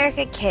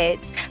America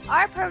Kids.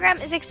 Our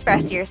program is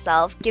Express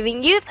Yourself,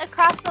 giving youth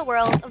across the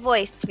world a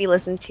voice to be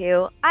listened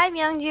to. I'm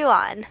Youngjoo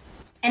Ahn.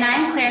 And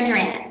I'm Clare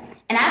Durant.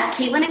 And as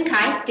Katelyn and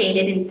Caie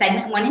stated in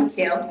segment 1 and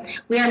 2,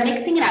 we are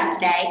mixing it up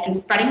today and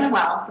spreading the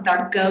wealth with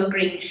our Go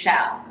Green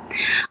show.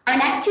 Our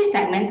next 2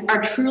 segments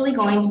are truly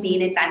going to be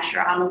an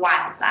adventure on the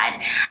wild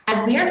side,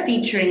 as we are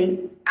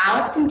featuring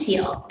Alison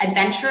Teal,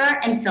 adventurer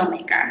and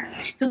filmmaker,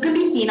 who can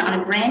be seen on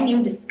a brand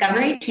new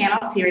Discovery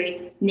Channel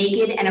series,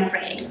 Naked and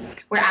Afraid,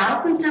 where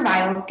Alison's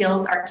survival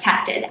skills are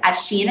tested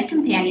as she and a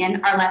companion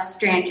are left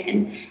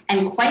stranded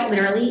and quite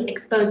literally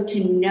exposed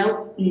to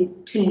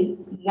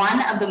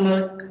one of the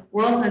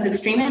world's most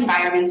extreme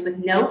environments with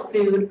no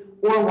food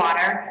or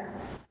water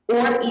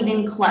or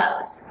even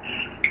clothes.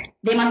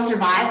 They must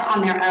survive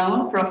on their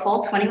own for a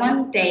full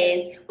 21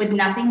 days with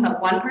nothing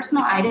but one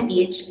personal item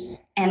each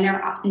and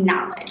their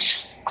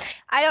knowledge.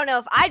 I don't know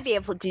if I'd be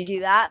able to do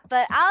that,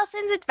 but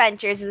Alison's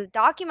Adventures is a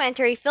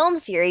documentary film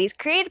series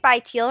created by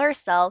Teal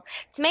herself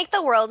to make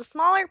the world a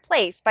smaller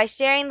place by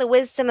sharing the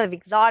wisdom of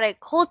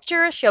exotic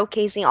culture,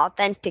 showcasing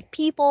authentic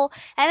people,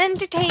 and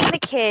entertaining the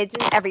kids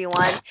and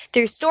everyone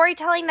through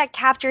storytelling that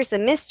captures the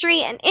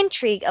mystery and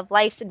intrigue of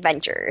life's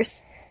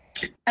adventures.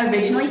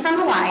 Originally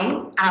from Hawaii,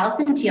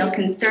 Alison Teal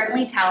can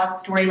certainly tell a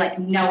story like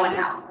no one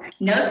else.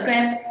 No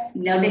script,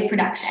 no big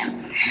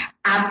production.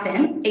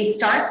 Absent a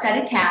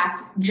star-studded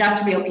cast,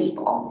 just real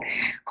people.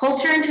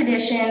 culture and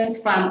traditions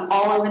from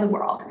all over the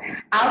world.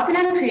 Alison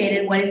has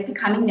created what is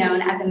becoming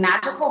known as a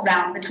magical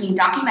realm between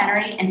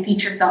documentary and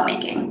feature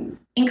filmmaking.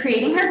 In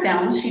creating her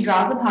films, she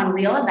draws upon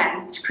real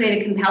events to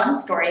create a compelling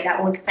story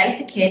that will excite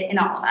the kid in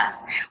all of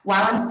us,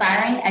 while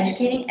inspiring,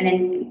 educating, and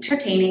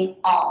entertaining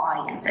all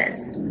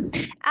audiences.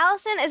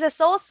 Alison is a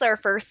soul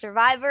surfer,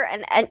 survivor,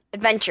 and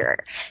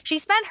adventurer. She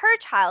spent her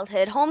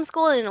childhood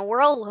homeschooled in a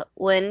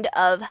whirlwind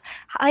of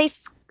high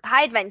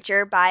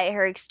adventure by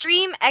her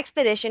extreme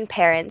expedition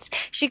parents.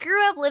 She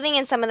grew up living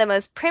in some of the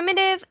most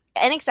primitive,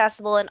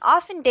 inaccessible, and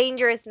often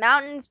dangerous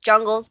mountains,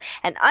 jungles,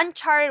 and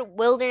uncharted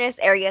wilderness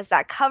areas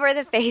that cover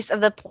the face of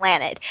the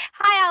planet.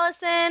 Hi,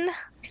 Alison.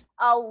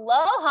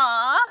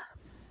 Aloha.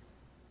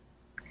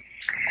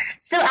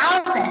 So,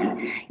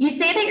 Alison, you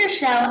say that your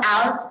show,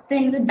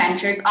 Alison's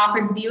Adventures,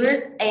 offers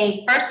viewers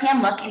a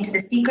first-hand look into the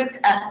secrets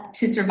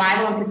to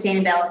survival and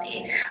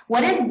sustainability.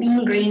 What does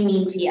being green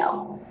mean to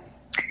you?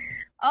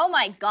 Oh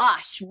my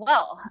gosh.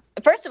 Well,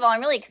 first of all,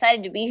 I'm really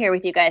excited to be here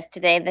with you guys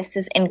today. This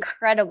is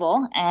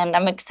incredible, and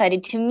I'm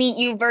excited to meet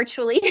you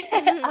virtually.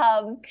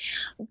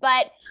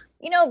 But,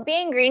 you know,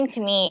 being green to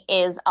me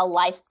is a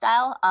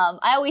lifestyle.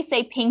 I always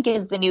say pink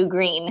is the new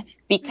green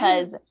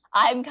because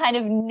I'm kind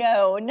of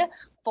known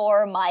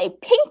for my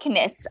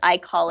pinkness, I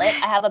call it.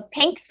 I have a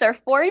pink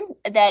surfboard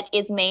that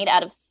is made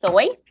out of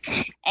soy,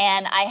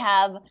 and I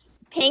have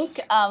pink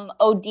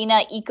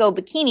Odina Eco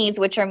bikinis,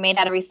 which are made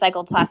out of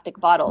recycled plastic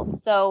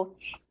bottles. So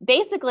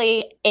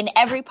basically, in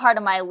every part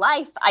of my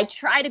life, I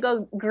try to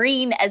go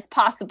green as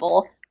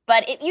possible,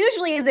 but it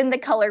usually is in the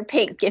color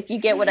pink, if you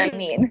get what I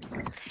mean.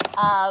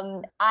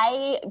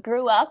 I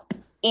grew up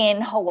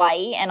in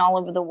Hawaii and all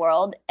over the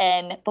world,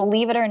 and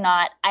believe it or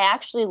not, I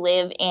actually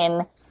live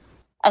in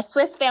a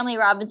Swiss Family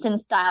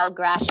Robinson-style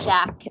grass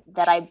shack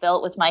that I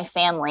built with my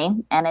family,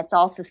 and it's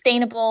all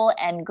sustainable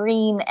and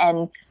green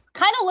and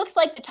kind of looks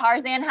like the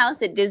Tarzan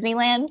house at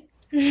Disneyland.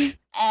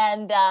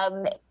 And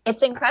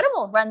it's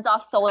incredible. Runs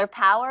off solar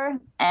power,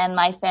 and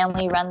my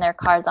family run their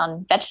cars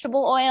on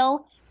vegetable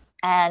oil.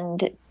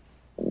 And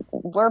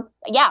we're,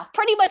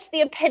 pretty much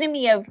the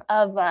epitome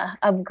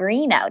of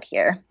green out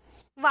here.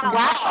 Wow,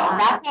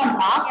 that sounds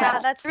awesome. Yeah,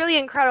 that's really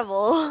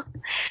incredible.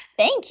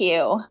 Thank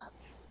you.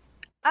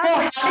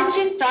 So how did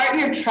you start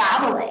your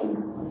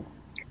traveling?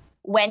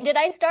 When did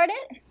I start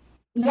it?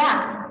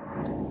 Yeah.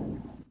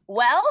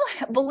 Well,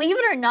 believe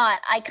it or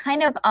not, I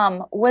kind of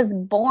was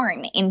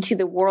born into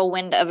the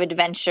whirlwind of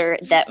adventure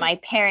that my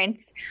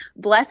parents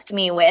blessed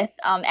me with.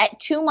 At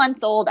 2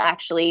 months old,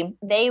 actually,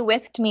 they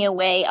whisked me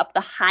away up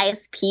the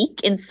highest peak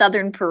in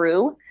southern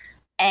Peru.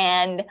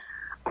 And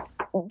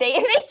they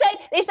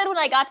said when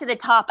I got to the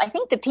top, I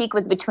think the peak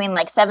was between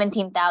like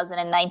 17,000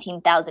 and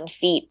 19,000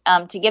 feet.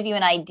 To give you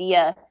an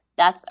idea,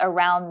 that's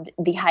around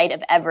the height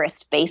of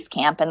Everest Base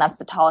Camp, and that's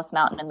the tallest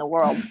mountain in the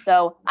world.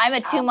 So I'm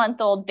a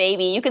 2-month-old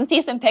baby. You can see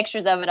some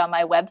pictures of it on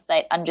my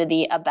website under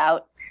the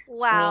About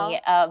Me.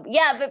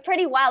 But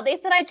pretty wild. They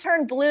said I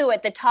turned blue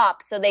at the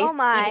top, so they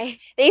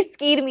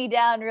skied me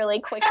down really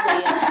quickly.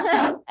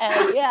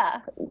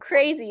 And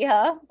crazy,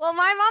 huh? Well,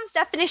 my mom's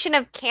definition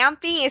of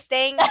camping is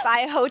staying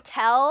by a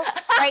hotel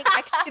right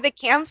next to the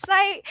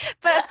campsite.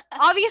 But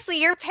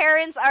obviously, your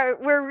parents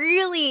were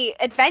really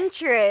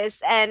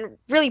adventurous and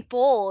really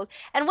bold.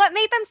 And what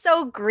made them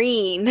so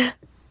green?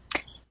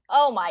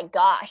 Oh my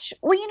gosh.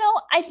 Well, you know,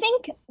 I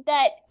think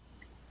that,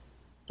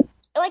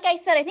 like I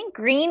said, I think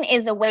green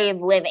is a way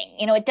of living.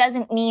 You know, it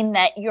doesn't mean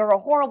that you're a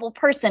horrible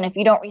person if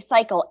you don't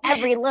recycle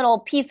every little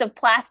piece of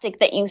plastic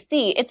that you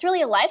see. It's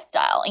really a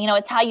lifestyle. You know,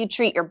 it's how you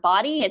treat your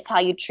body. It's how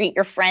you treat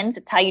your friends.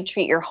 It's how you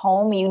treat your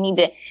home. You need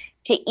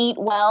to eat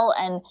well,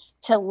 and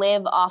to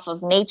live off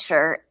of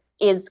nature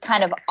is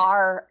kind of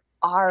our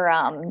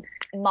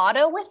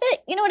motto with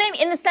it. You know what I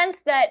mean? In the sense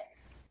that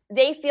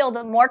they feel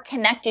the more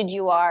connected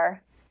you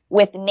are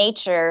with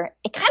nature,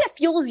 it kind of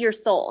fuels your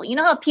soul. You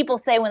know how people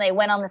say when they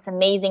went on this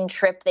amazing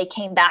trip, they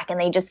came back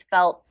and they just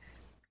felt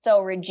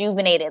so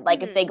rejuvenated,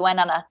 like if they went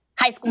on a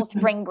high school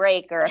spring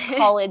break or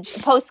a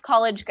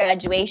post-college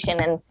graduation.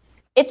 And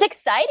it's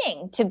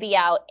exciting to be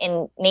out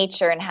in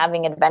nature and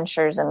having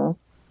adventures and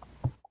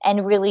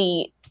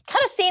really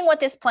kind of seeing what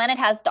this planet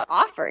has to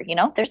offer. You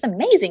know, there's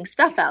amazing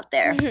stuff out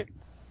there.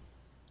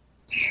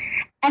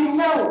 And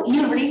so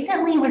you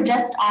recently were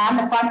just on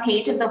the front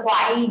page of the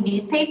Hawaii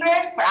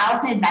newspapers for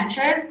Alison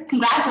Adventures.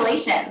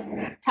 Congratulations.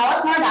 Tell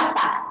us more about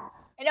that.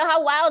 I know,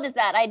 how wild is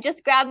that? I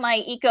just grabbed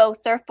my eco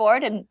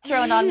surfboard and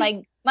thrown on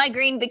my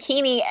green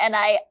bikini, and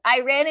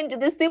I ran into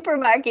the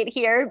supermarket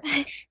here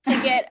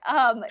to get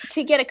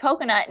a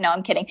coconut. No,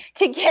 I'm kidding.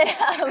 To get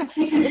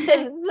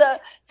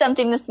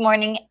something this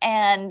morning,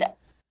 and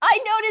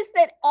I noticed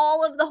that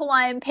all of the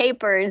Hawaiian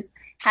papers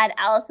had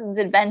Alison's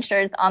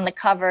Adventures on the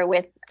cover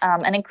with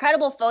an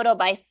incredible photo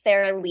by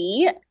Sarah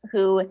Lee,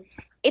 who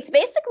it's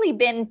basically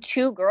been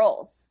 2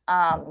 girls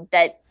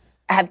that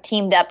have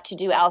teamed up to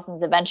do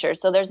Alison's Adventures.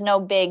 So there's no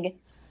big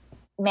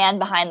man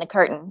behind the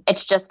curtain.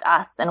 It's just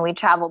us, and we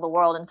travel the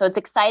world. And so it's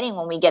exciting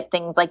when we get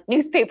things like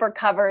newspaper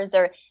covers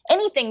or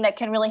anything that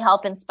can really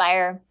help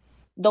inspire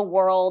the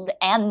world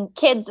and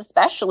kids,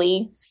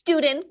 especially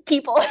students,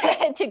 people,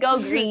 to go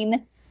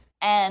green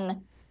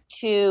and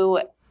to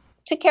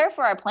care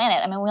for our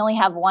planet. I mean, we only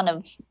have one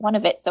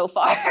of it so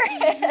far,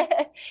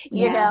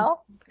 you know?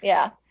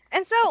 Yeah.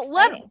 And so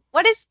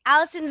what is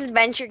Alison's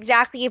adventure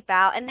exactly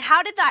about, and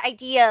how did that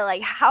idea,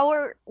 like,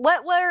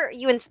 what were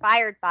you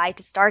inspired by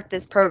to start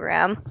this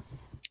program?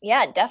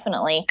 Yeah,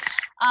 definitely.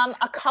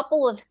 A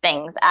couple of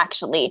things,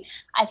 actually.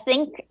 I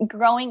think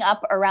growing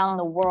up around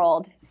the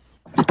world,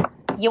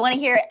 you want to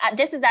hear,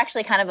 this is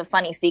actually kind of a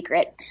funny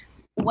secret.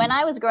 When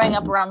I was growing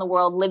up around the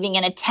world, living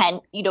in a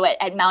tent, you know,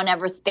 at Mount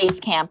Everest Base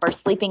Camp, or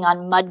sleeping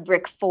on mud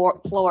brick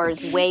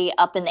floors way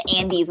up in the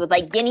Andes with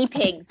like guinea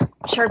pigs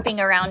chirping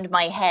around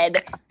my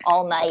head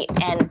all night.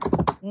 And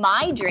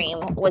my dream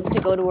was to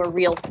go to a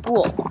real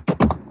school.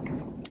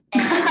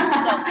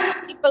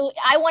 And so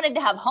I wanted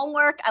to have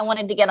homework. I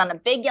wanted to get on a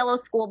big yellow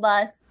school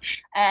bus,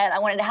 and I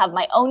wanted to have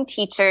my own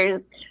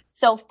teachers.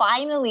 So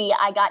finally,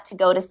 I got to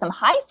go to some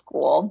high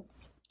school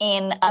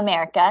in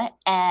America,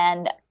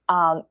 and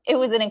it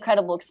was an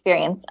incredible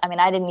experience. I mean,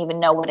 I didn't even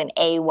know what an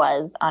A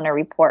was on a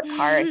report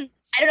card.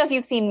 I don't know if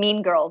you've seen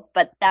Mean Girls,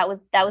 but that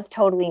was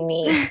totally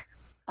me,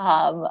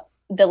 the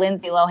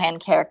Lindsay Lohan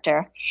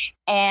character.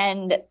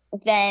 And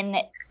then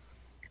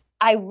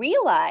I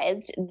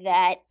realized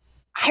that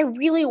I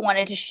really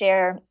wanted to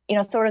share, you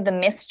know, sort of the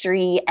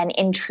mystery and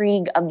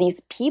intrigue of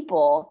these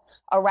people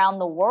around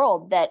the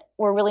world that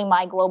were really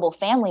my global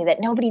family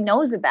that nobody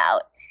knows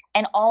about,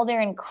 and all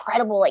their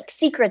incredible like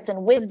secrets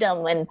and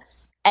wisdom,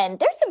 and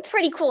there's some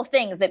pretty cool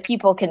things that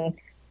people can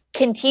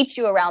teach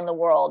you around the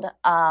world,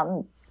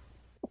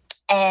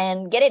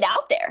 and get it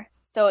out there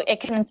so it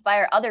can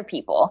inspire other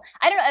people.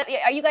 I don't know.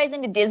 Are you guys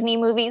into Disney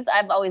movies?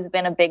 I've always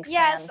been a big fan.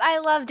 Yes, I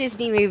love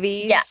Disney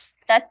movies. Yeah,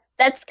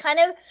 that's kind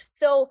of,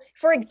 so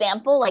for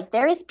example, like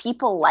there is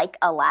people like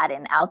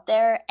Aladdin out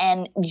there,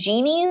 and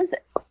genies,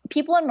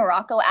 people in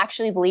Morocco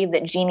actually believe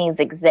that genies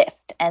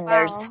exist, and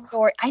there's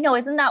story. I know,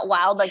 isn't that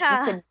wild? Like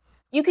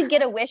you could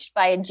get a wish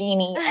by a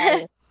genie,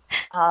 and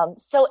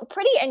so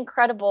pretty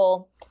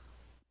incredible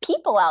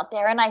people out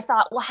there. And I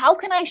thought, well, how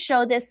can I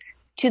show this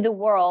to the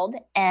world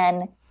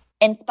and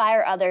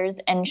inspire others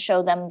and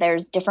show them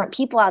there's different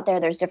people out there,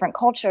 there's different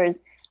cultures?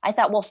 I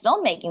thought, well,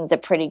 filmmaking is a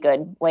pretty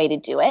good way to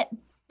do it.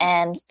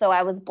 And so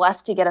I was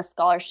blessed to get a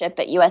scholarship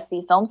at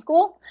USC Film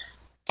School,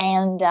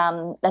 and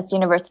that's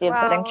University of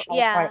Southern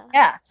California.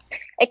 Yeah,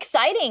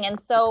 exciting. And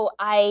so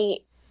I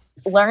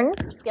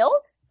learned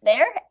skills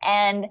there,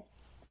 and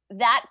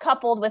that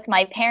coupled with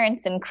my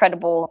parents'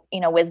 incredible, you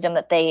know, wisdom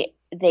that they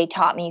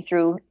taught me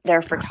through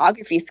their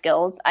photography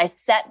skills, I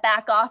set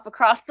back off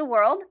across the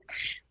world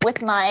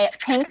with my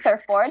pink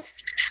surfboard,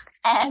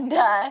 and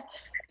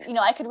you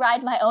know, I could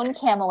ride my own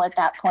camel at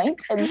that point.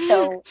 And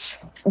so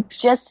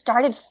just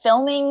started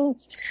filming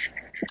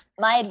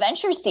my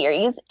adventure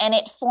series, and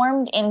it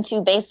formed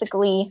into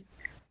basically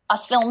a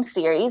film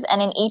series.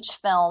 And in each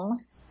film,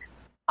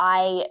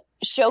 I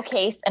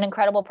showcase an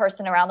incredible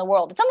person around the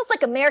world. It's almost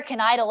like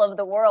American Idol of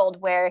the world,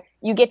 where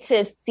you get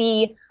to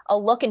see a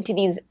look into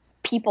these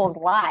people's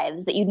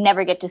lives that you'd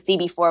never get to see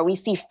before. We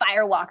see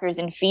firewalkers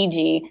in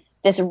Fiji,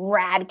 this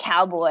rad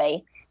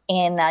cowboy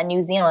in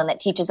New Zealand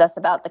that teaches us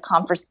about the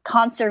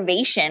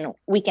conservation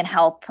we can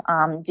help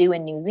do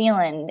in New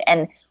Zealand.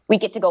 And we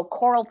get to go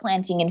coral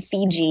planting in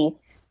Fiji.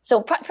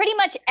 So pretty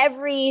much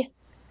every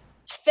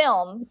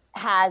film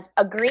has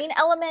a green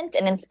element,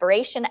 an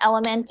inspiration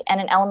element,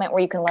 and an element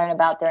where you can learn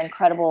about their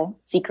incredible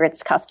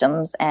secrets,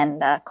 customs,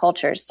 and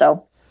cultures.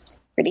 So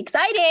pretty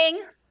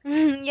exciting.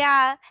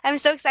 Yeah, I'm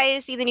so excited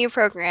to see the new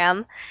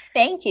program.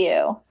 Thank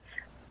you.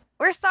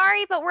 We're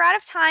sorry, but we're out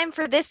of time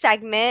for this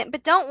segment.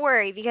 But don't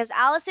worry, because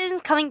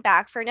Alison's coming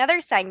back for another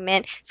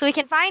segment so we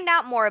can find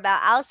out more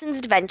about Alison's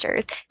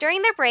adventures.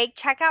 During the break,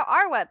 check out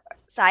our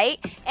website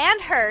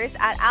and hers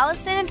at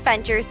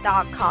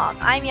AlisonAdventures.com.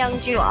 I'm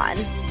Youngjoo Ahn.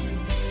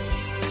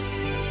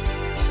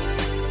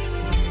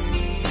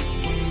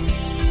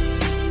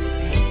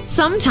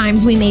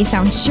 Sometimes we may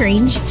sound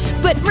strange,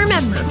 but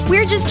remember,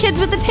 we're just kids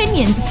with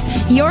opinions.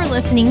 You're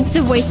listening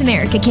to Voice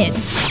America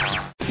Kids.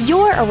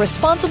 You're a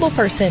responsible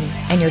person,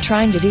 and you're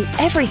trying to do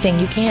everything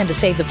you can to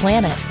save the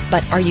planet.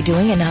 But are you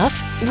doing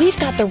enough? We've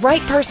got the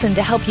right person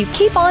to help you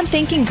keep on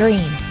thinking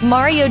green.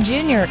 Mario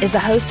Jr. is the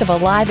host of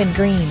Alive and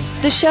Green.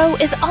 The show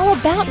is all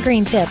about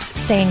green tips,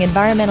 staying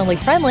environmentally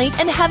friendly,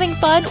 and having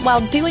fun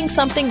while doing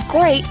something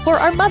great for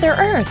our Mother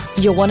Earth.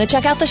 You'll want to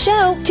check out the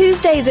show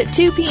Tuesdays at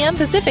 2 p.m.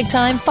 Pacific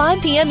Time,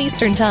 5 p.m.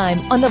 Eastern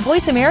Time on the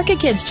Voice America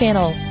Kids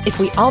channel. If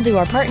we all do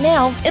our part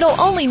now,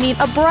 it'll only mean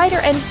a brighter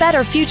and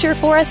better future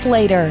for us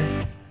later.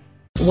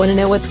 Want to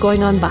know what's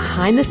going on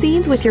behind the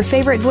scenes with your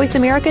favorite Voice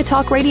America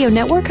Talk Radio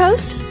Network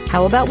host?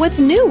 How about what's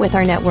new with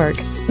our network?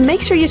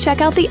 Make sure you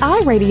check out the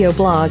iRadio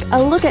blog,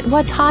 a look at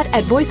what's hot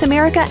at Voice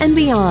America and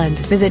beyond.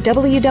 Visit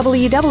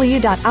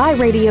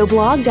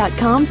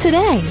www.iradioblog.com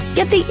today.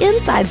 Get the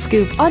inside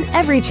scoop on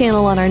every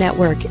channel on our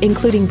network,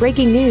 including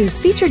breaking news,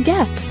 featured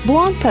guests,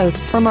 blog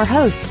posts from our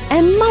hosts,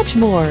 and much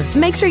more.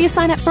 Make sure you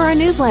sign up for our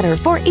newsletter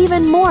for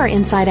even more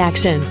inside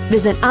action.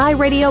 Visit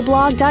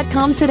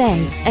iradioblog.com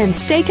today and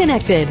stay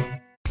connected.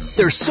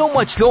 There's so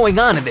much going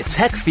on in the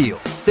tech field.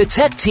 The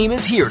tech team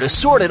is here to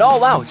sort it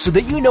all out so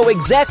that you know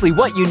exactly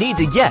what you need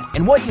to get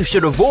and what you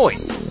should avoid.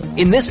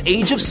 In this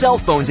age of cell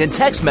phones and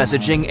text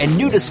messaging and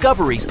new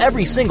discoveries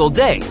every single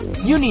day,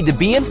 you need to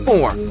be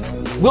informed.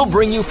 We'll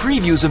bring you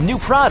previews of new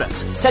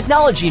products,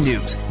 technology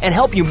news, and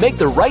help you make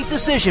the right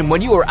decision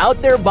when you are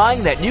out there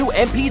buying that new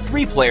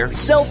MP3 player,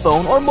 cell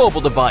phone, or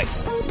mobile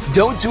device.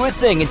 Don't do a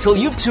thing until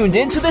you've tuned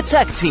into the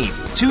Tech Team,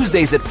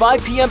 Tuesdays at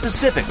 5 p.m.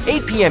 Pacific,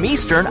 8 p.m.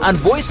 Eastern on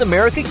Voice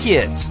America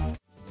Kids.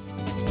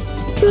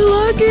 The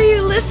longer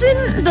you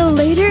listen, the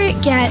later it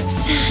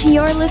gets.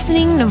 You're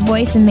listening to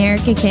Voice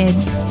America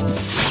Kids.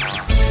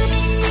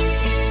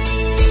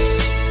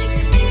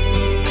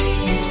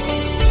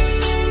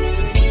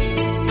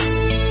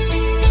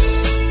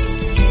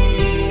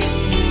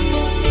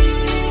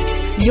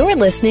 You're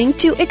listening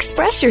to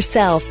Express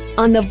Yourself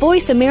on the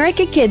Voice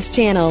America Kids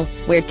channel,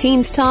 where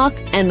teens talk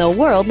and the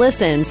world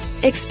listens.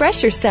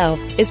 Express Yourself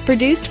is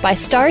produced by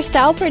Star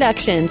Style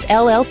Productions,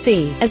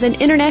 LLC, as an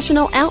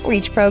international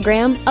outreach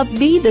program of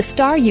Be the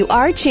Star You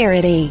Are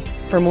charity.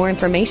 For more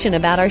information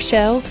about our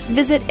show,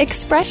 visit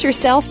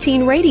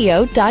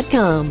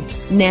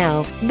expressyourselfteenradio.com.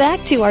 Now,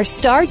 back to our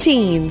star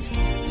teens.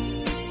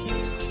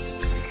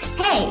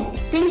 Hey,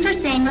 thanks for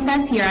staying with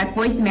us here at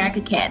Voice America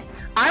Kids.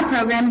 Our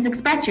program is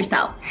Express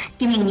Yourself,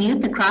 giving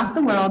youth across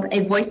the world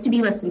a voice to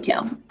be listened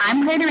to.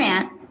 I'm Clare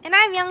Durant. And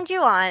I'm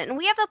Youngjoo Ahn, and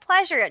we have the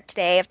pleasure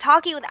today of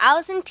talking with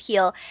Alison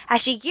Teal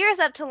as she gears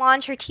up to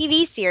launch her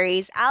TV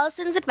series,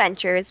 Alison's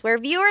Adventures, where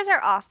viewers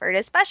are offered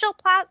a special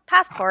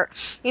passport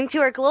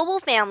into her global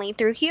family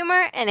through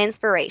humor and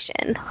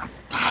inspiration.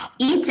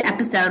 Each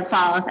episode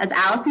follows as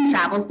Alison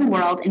travels the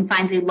world and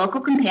finds a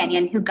local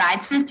companion who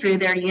guides her through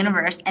their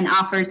universe and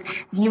offers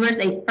viewers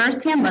a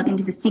first-hand look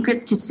into the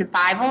secrets to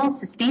survival,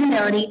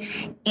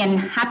 sustainability, and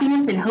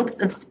happiness in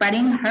hopes of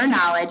spreading her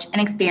knowledge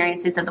and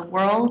experiences of the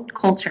world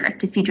culture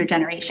to future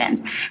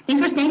generations. Thanks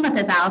for staying with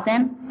us,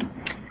 Alison.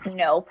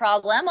 No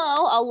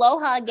problemo.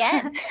 Aloha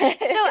again.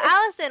 So,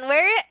 Alison,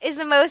 where is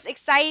the most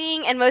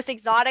exciting and most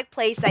exotic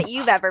place that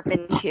you've ever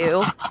been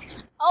to?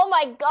 Oh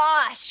my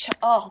gosh.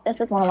 Oh, this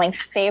is one of my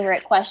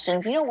favorite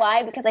questions. You know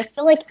why? Because I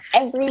feel like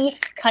every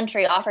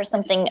country offers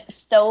something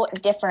so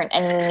different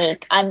and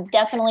unique. I'm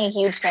definitely a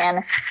huge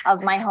fan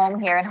of my home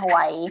here in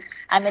Hawaii.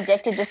 I'm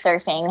addicted to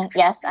surfing.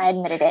 Yes, I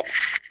admitted it.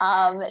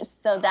 So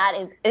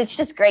it's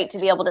just great to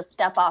be able to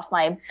step off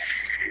my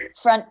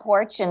front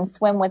porch and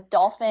swim with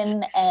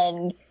dolphin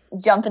and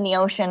jump in the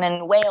ocean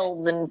and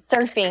whales and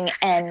surfing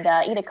and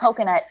eat a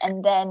coconut.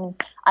 And then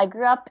I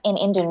grew up in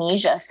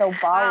Indonesia, so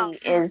Bali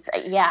is,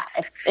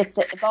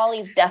 Bali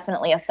is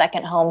definitely a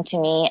second home to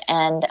me.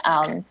 And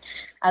I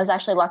was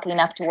actually lucky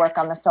enough to work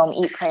on the film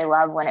Eat, Pray,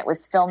 Love when it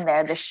was filmed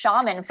there. The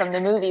shaman from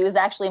the movie was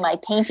actually my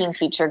painting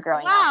teacher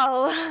growing up.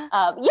 Wow.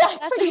 Yeah,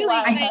 that's pretty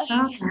really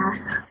wild.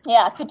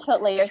 Yeah,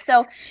 totally.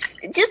 So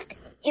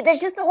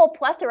there's just a whole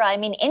plethora. I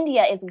mean,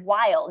 India is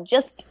wild.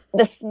 Just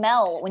the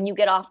smell when you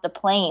get off the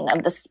plane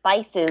of the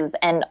spices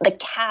and the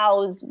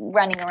cows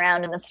running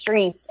around in the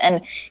streets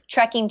and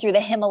trekking through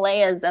the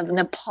Himalayas of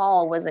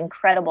Nepal was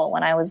incredible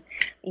when I was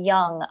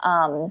young.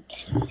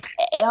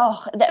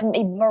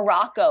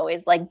 Morocco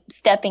is like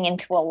stepping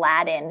into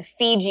Aladdin.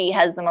 Fiji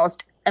has the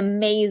most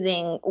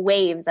amazing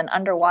waves and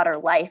underwater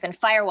life, and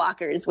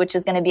Firewalkers, which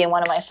is going to be in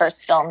one of my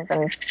first films,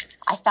 and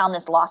I found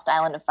this lost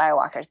island of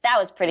Firewalkers. That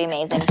was pretty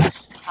amazing.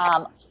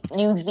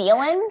 New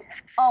Zealand?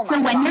 Oh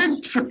my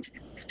gosh.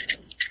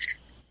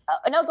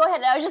 No, go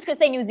ahead. I was just going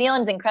to say New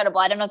Zealand's incredible.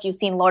 I don't know if you've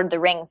seen Lord of the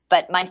Rings,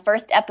 but my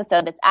first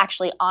episode that's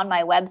actually on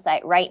my website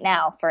right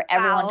now for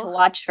everyone to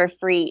watch for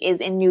free is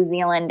in New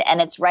Zealand,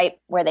 and it's right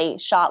where they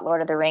shot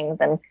Lord of the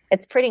Rings, and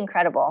it's pretty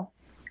incredible.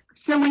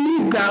 So when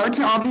you go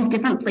to all these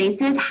different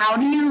places, how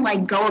do you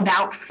go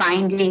about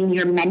finding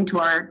your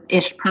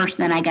mentor-ish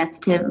person, I guess,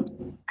 to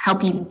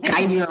help you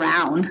guide you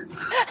around?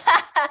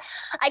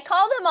 I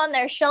call them on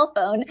their shell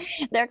phone,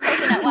 their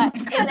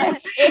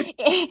coconut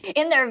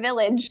in their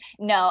village.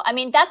 No, I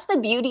mean, that's the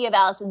beauty of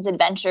Alison's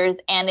Adventures,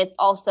 and it's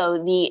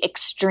also the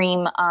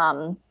extreme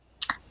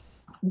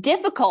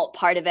difficult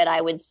part of it,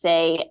 I would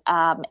say,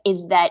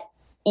 is that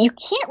you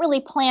can't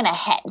really plan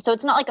ahead. So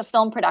it's not like a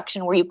film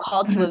production where you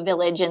call to a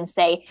village and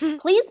say,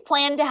 please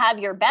plan to have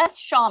your best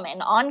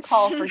shaman on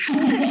call for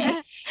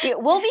Tuesday.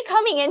 We'll be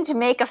coming in to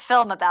make a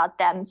film about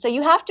them. So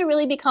you have to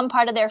really become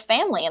part of their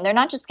family. And they're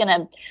not just going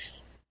to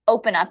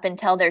open up and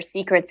tell their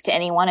secrets to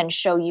anyone and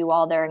show you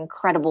all their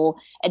incredible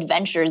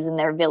adventures in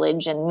their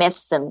village and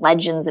myths and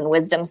legends and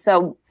wisdom.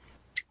 So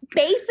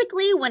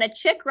basically when a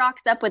chick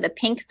rocks up with a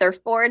pink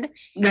surfboard,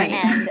 Right.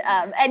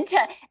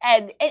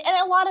 and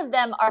a lot of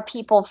them are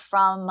people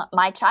from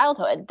my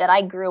childhood that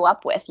I grew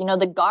up with. You know,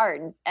 the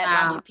guards at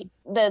Machu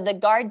Picchu, the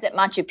guards at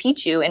Machu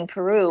Picchu in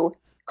Peru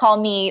call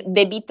me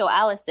Bebito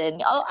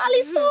Alison. Oh,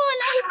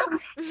 Alison,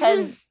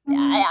 because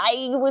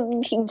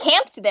I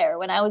camped there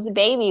when I was a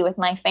baby with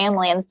my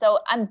family, and so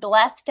I'm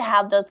blessed to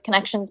have those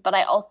connections. But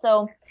I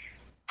also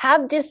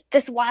have this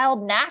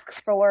wild knack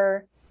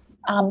for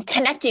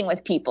connecting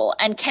with people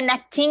and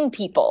connecting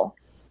people,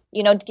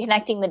 you know,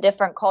 connecting the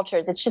different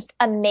cultures. It's just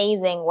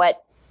amazing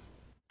what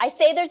I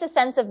say. There's a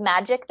sense of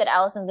magic that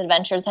Alison's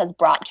Adventures has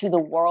brought to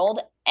the world.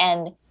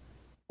 And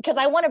because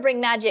I want to bring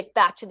magic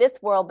back to this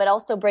world, but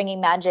also bringing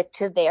magic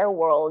to their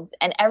worlds.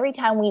 And every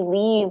time we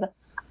leave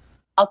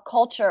a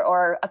culture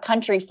or a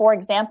country, for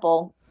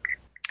example,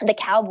 the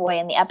cowboy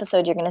in the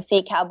episode you're going to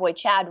see, Cowboy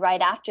Chad,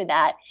 right after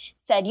that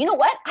said, you know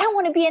what, I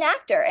want to be an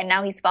actor. And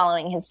now he's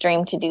following his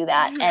dream to do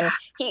that. And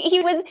he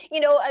was,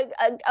 you know,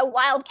 a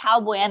wild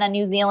cowboy on a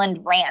New Zealand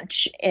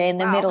ranch in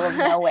the middle of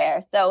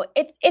nowhere. So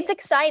it's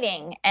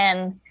exciting,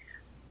 and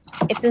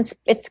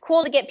it's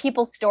cool to get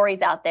people's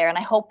stories out there. And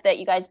I hope that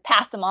you guys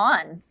pass them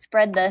on,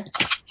 spread the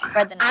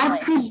knowledge.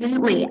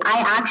 Absolutely.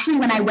 I actually,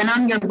 when I went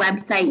on your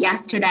website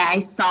yesterday, I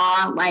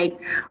saw like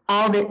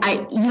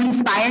you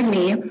inspired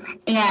me,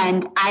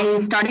 and I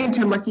started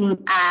to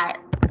looking at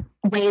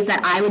ways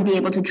that I would be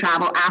able to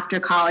travel after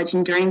college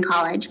and during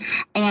college.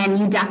 And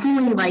you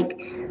definitely like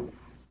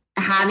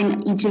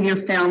having each of your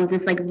films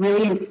this like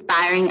really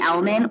inspiring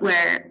element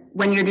where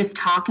when you're just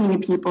talking to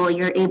people,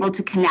 you're able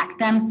to connect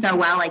them so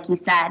well, like you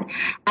said.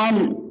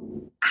 And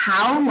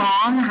how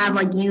long have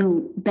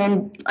you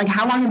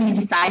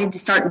decided to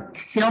start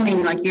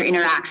filming like your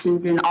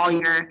interactions and all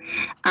your,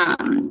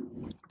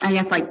 I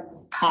guess like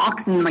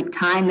talks and like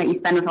time that you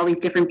spend with all these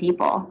different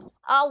people?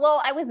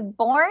 Well, I was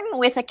born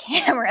with a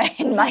camera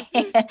in my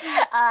hand.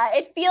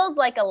 It feels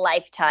like a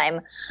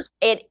lifetime.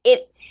 It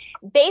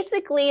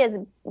basically has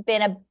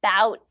been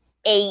about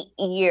 8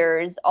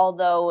 years,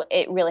 although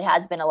it really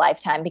has been a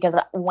lifetime, because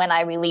when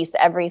I release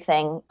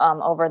everything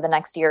over the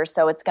next year or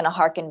so, it's going to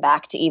harken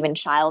back to even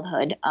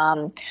childhood.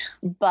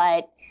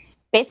 But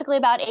basically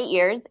about 8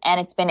 years, and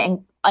it's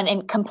been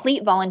a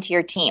complete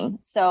volunteer team.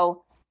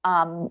 So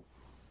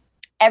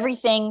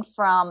everything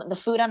from the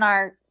food in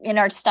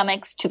our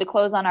stomachs to the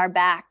clothes on our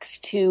backs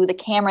to the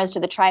cameras to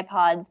the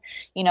tripods,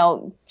 you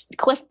know,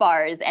 Cliff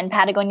Bars and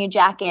Patagonia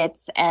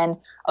jackets and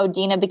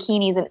Odina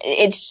bikinis. And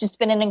it's just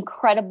been an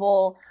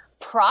incredible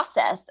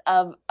process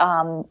of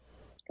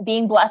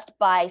being blessed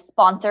by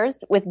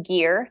sponsors with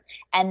gear,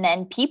 and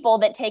then people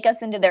that take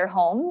us into their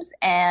homes,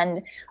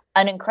 and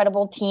an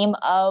incredible team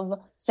of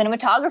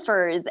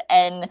cinematographers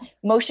and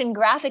motion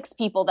graphics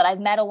people that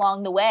I've met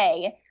along the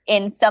way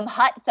in some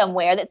hut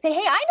somewhere that say,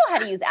 hey, I know how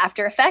to use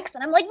After Effects.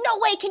 And I'm like, no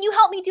way, can you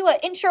help me do an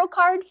intro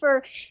card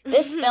for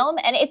this film?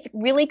 And it's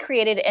really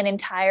created an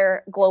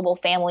entire global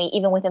family,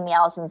 even within the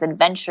Alison's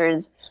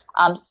Adventures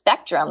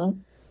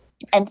spectrum.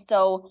 And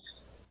so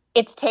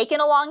it's taken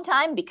a long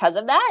time because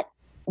of that.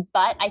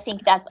 But I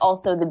think that's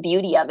also the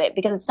beauty of it,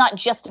 because it's not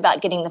just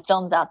about getting the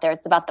films out there.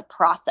 It's about the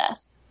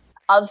process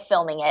of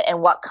filming it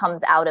and what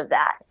comes out of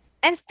that.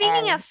 And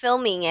speaking of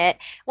filming it,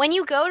 when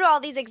you go to all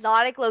these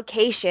exotic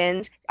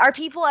locations, are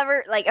people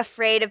ever like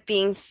afraid of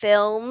being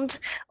filmed,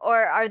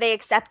 or are they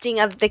accepting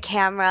of the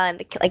camera and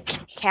the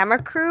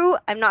camera crew?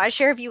 I'm not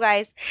sure if you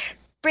guys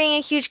bring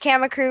a huge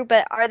camera crew,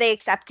 but are they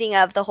accepting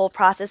of the whole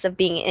process of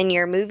being in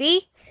your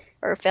movie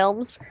or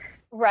films?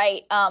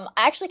 Right. I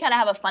actually kind of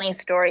have a funny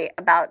story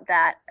about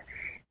that.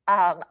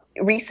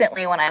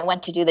 Recently, when I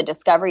went to do the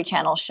Discovery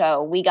Channel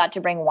show, we got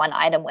to bring one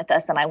item with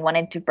us, and I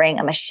wanted to bring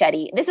a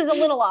machete. This is a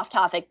little off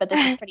topic, but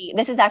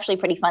this is actually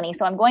pretty funny.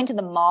 So I'm going to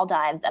the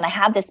Maldives, and I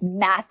have this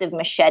massive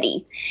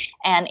machete,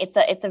 and it's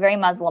a very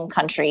Muslim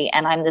country,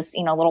 and I'm this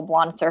little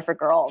blonde surfer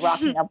girl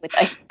rocking up with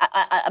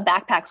a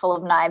backpack full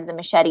of knives and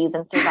machetes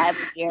and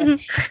survival gear.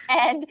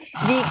 And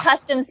the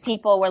customs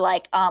people were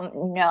like,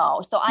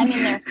 no. So I'm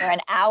in there for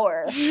an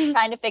hour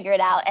trying to figure it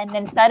out, and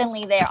then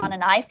suddenly they're on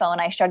an iPhone.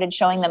 I started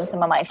showing them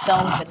some of my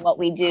films and what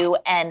we do,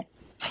 and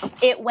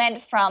it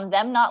went from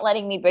them not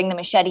letting me bring the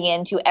machete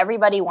in to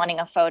everybody wanting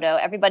a photo,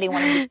 everybody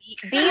wanting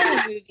to be in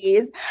the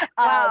movies.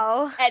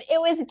 Wow. And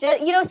it was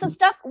just, so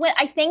stuff when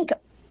I think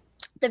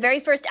the very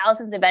first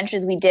Alison's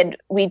Adventures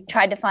we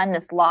tried to find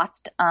this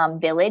lost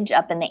village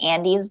up in the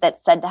Andes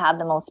that's said to have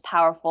the most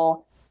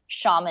powerful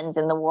shamans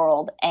in the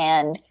world,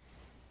 and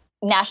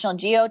National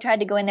Geo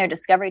tried to go in there,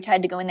 Discovery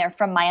tried to go in there,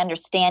 from my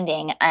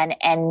understanding,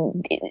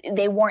 and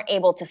they weren't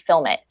able to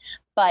film it.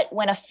 But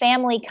when a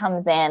family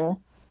comes in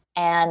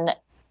and,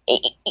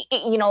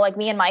 like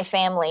me and my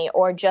family,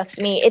 or just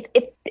me,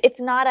 it's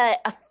not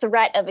a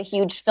threat of a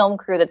huge film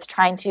crew that's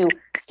trying to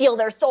steal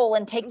their soul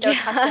and take their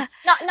custom.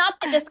 Not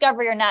that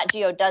Discovery or Nat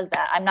Geo does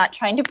that. I'm not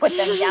trying to put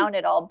them down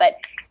at all. But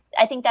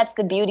I think that's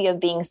the beauty of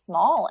being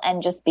small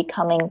and just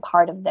becoming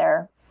part of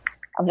their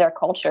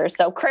culture.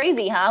 So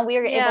crazy, huh? We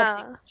were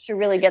able to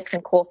really get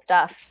some cool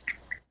stuff.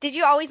 Did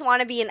you always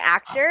want to be an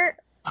actor,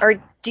 or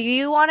do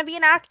you want to be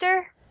an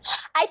actor?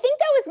 I think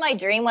that was my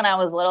dream when I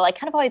was little. I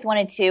kind of always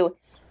wanted to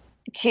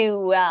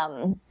be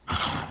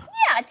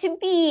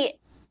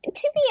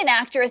an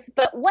actress.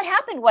 But what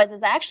happened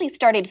was I actually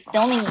started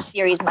filming the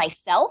series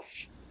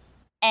myself.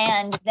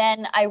 And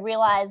then I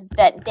realized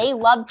that they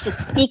loved to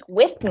speak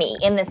with me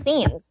in the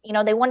scenes. You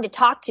know, they wanted to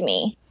talk to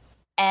me.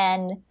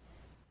 And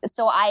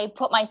so I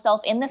put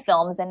myself in the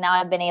films, and now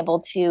I've been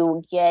able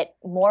to get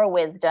more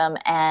wisdom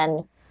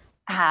and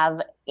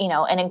have, you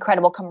know, an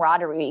incredible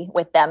camaraderie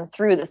with them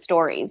through the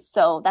stories.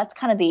 So that's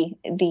kind of the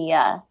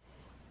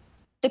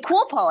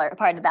cool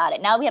part about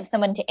it. Now we have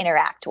someone to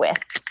interact with.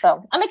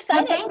 So I'm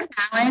excited. Well, thanks,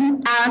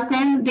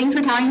 Allison. Thanks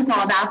for telling us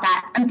all about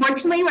that.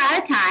 Unfortunately, we're out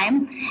of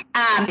time.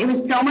 It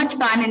was so much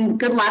fun, and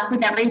good luck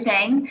with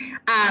everything.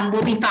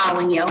 We'll be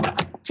following you.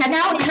 Check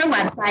out her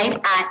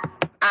website at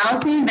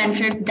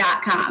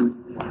AlisonVentures.com.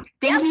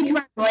 Thank you to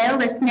our loyal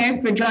listeners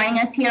for joining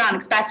us here on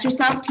Express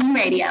Yourself Teen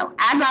Radio.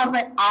 As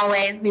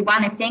always, we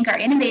want to thank our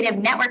innovative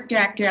network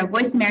director of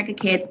Voice America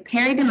Kids,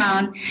 Perry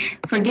Damone,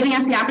 for giving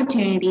us the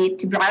opportunity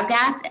to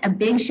broadcast. A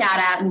big shout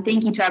out and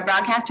thank you to our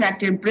broadcast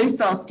director, Bruce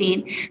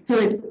Solstein, who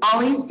is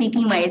always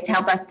seeking ways to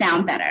help us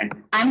sound better.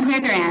 I'm Clare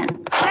Durant.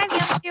 And I'm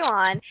Youngjoo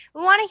Ahn.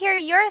 We want to hear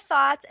your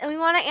thoughts and we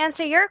want to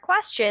answer your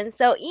questions,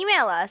 so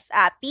email us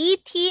at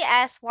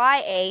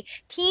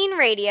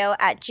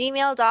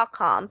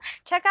btsyateenradio@gmail.com.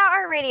 Check out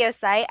our radio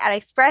site at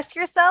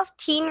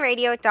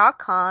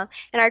expressyourselfteenradio.com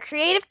and our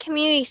creative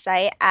community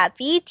site at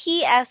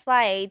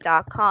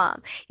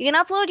btsya.com. You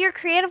can upload your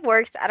creative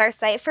works at our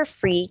site for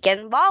free, get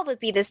involved with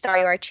Be the Star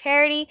You Are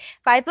charity,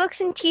 buy books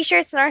and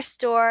t-shirts in our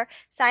store,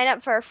 sign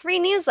up for a free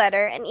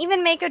newsletter, and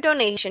even make a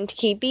donation to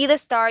keep Be the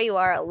Star You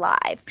Are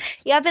alive.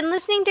 You have been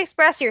listening to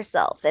Express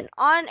Yourself, an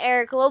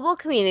on-air global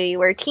community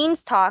where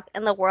teens talk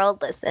and the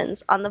world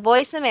listens on the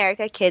Voice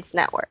America Kids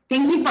Network.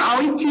 Thank you for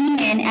always tuning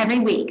in every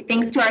week.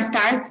 Thanks to our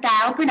Star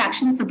Style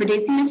Productions for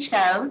producing the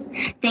shows.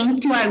 Thanks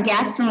to our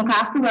guests from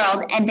across the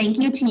world. And thank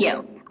you to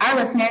you, our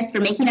listeners, for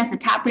making us a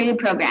top-rated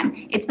program.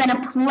 It's been a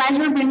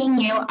pleasure bringing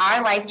you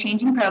our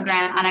life-changing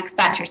program on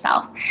Express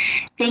Yourself.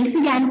 Thanks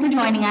again for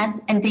joining us,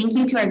 and thank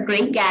you to our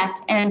great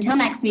guests. And until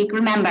next week,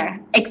 remember,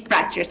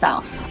 express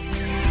yourself.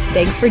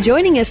 Thanks for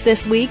joining us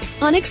this week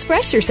on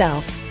Express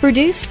Yourself,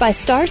 produced by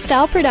Star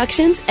Style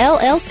Productions,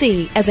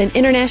 LLC, as an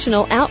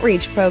international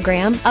outreach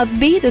program of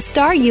Be the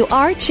Star You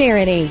Are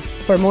charity.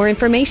 For more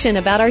information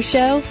about our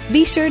show,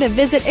 be sure to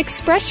visit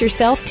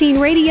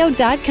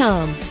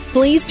expressyourselfteenradio.com.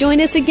 Please join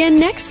us again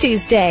next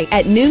Tuesday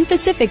at noon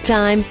Pacific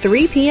Time,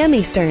 3 p.m.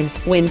 Eastern,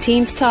 when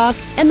teens talk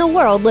and the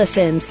world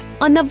listens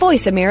on the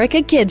Voice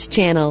America Kids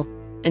channel.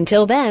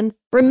 Until then,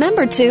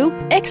 remember to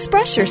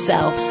express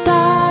yourself.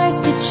 Stars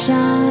could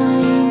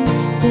shine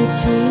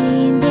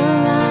between the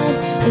lines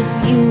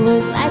if you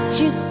would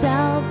let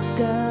yourself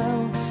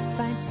go.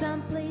 Find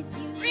someplace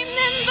you remember my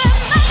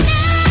name.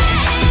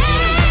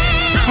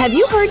 Have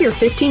you heard your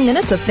 15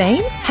 minutes of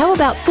fame? How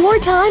about 4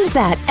 times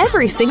that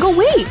every single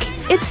week?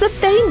 It's the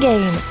Fame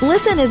Game.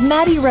 Listen as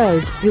Maddie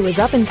Rose, who is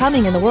up and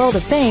coming in the world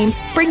of fame,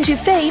 brings you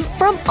fame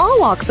from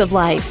all walks of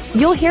life.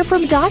 You'll hear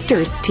from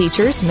doctors,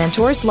 teachers,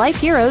 mentors, life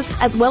heroes,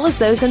 as well as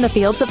those in the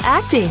fields of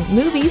acting,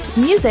 movies,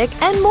 music,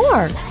 and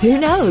more. Who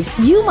knows?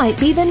 You might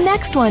be the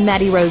next one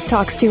Maddie Rose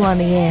talks to on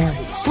the air.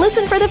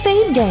 Listen for the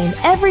Fame Game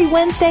every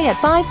Wednesday at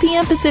 5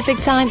 p.m. Pacific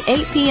Time,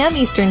 8 p.m.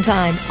 Eastern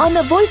Time on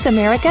the Voice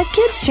America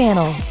Kids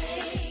channel.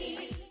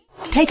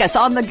 Take us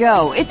on the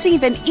go. It's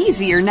even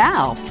easier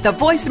now. The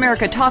Voice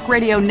America Talk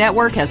Radio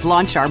Network has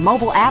launched our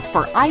mobile app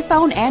for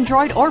iPhone,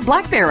 Android, or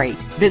BlackBerry.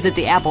 Visit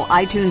the Apple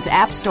iTunes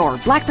App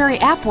Store, BlackBerry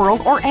App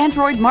World, or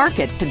Android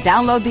Market to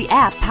download the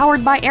app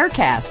powered by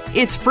Aircast.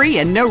 It's free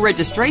and no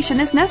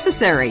registration is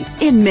necessary.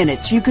 In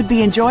minutes, you could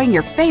be enjoying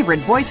your favorite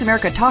Voice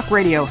America Talk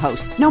Radio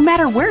host, no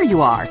matter where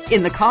you are.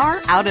 In the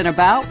car, out and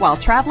about, while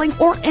traveling,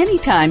 or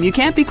anytime you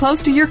can't be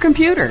close to your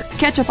computer.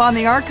 Catch up on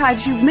the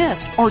archives you've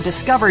missed, or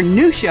discover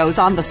new shows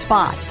on the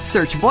spot.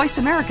 Search Voice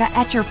America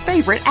at your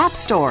favorite app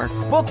store.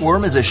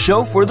 Bookworm is a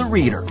show for the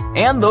reader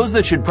and those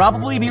that should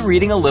probably be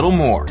reading a little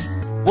more.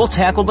 We'll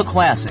tackle the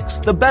classics,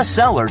 the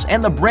bestsellers,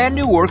 and the brand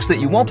new works that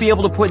you won't be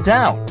able to put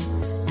down.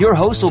 Your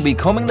host will be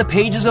combing the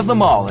pages of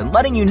them all and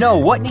letting you know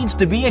what needs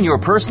to be in your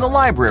personal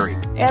library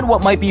and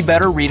what might be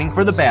better reading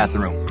for the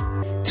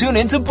bathroom. Tune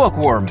into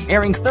Bookworm,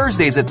 airing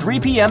Thursdays at 3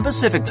 p.m.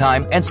 Pacific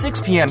Time and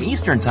 6 p.m.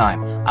 Eastern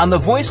Time on the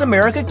Voice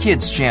America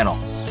Kids channel.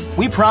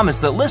 We promise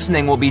that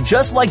listening will be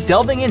just like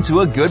delving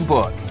into a good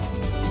book.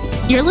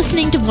 You're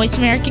listening to Voice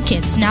America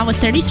Kids, now with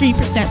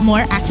 33%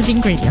 more active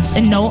ingredients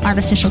and no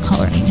artificial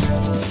coloring.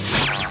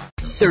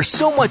 There's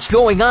so much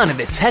going on in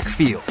the tech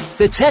field.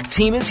 The tech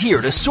team is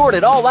here to sort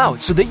it all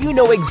out so that you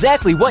know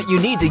exactly what you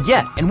need to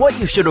get and what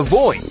you should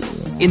avoid.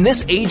 In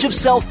this age of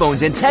cell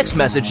phones and text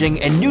messaging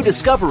and new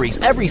discoveries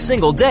every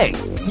single day,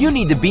 you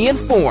need to be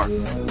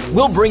informed.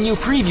 We'll bring you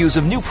previews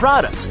of new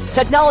products,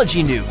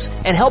 technology news,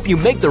 and help you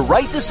make the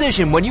right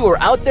decision when you are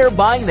out there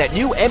buying that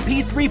new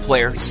MP3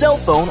 player, cell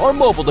phone, or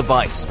mobile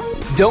device.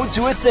 Don't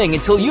do a thing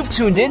until you've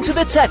tuned into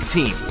the Tech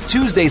Team.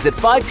 Tuesdays at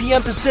 5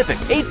 p.m. Pacific,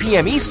 8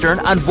 p.m. Eastern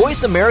on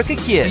Voice America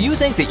Kids. Do you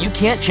think that you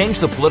can't change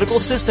the political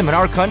system in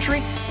our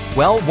country?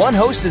 Well, one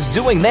host is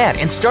doing that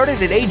and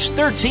started at age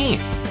 13.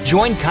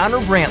 Join Connor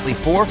Brantley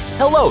for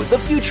Hello, the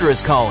Future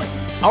is Calling.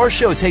 Our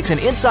show takes an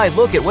inside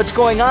look at what's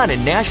going on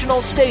in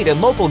national, state,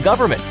 and local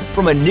government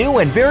from a new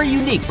and very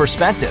unique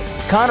perspective.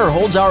 Connor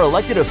holds our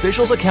elected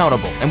officials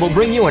accountable and will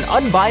bring you an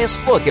unbiased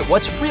look at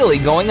what's really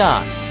going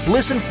on.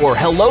 Listen for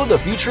Hello, the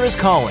Future is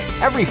Calling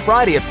every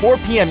Friday at 4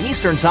 p.m.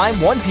 Eastern Time,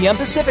 1 p.m.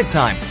 Pacific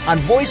Time on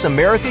Voice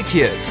America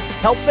Kids.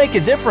 Help make a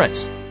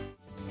difference.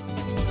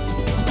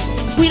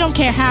 We don't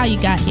care how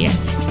you got here.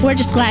 We're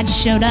just glad you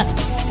showed up.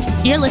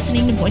 You're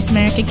listening to Voice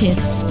America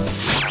Kids.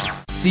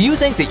 Do you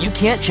think that you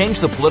can't change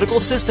the political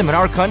system in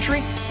our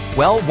country?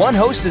 Well, one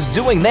host is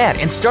doing that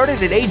and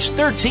started at age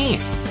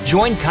 13.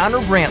 Join Connor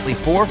Brantley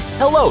for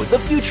Hello, the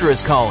Future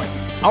is Calling.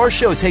 Our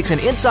show takes an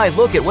inside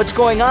look at what's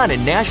going on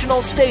in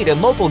national, state,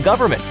 and local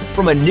government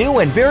from a new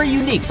and very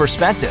unique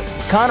perspective.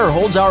 Connor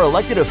holds our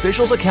elected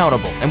officials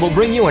accountable and will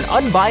bring you an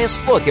unbiased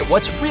look at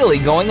what's really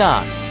going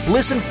on.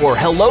 Listen for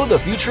Hello, the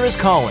Future is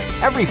Calling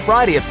every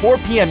Friday at 4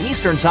 p.m.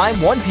 Eastern Time,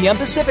 1 p.m.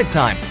 Pacific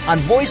Time on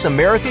Voice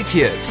America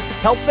Kids.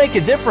 Help make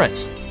a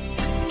difference.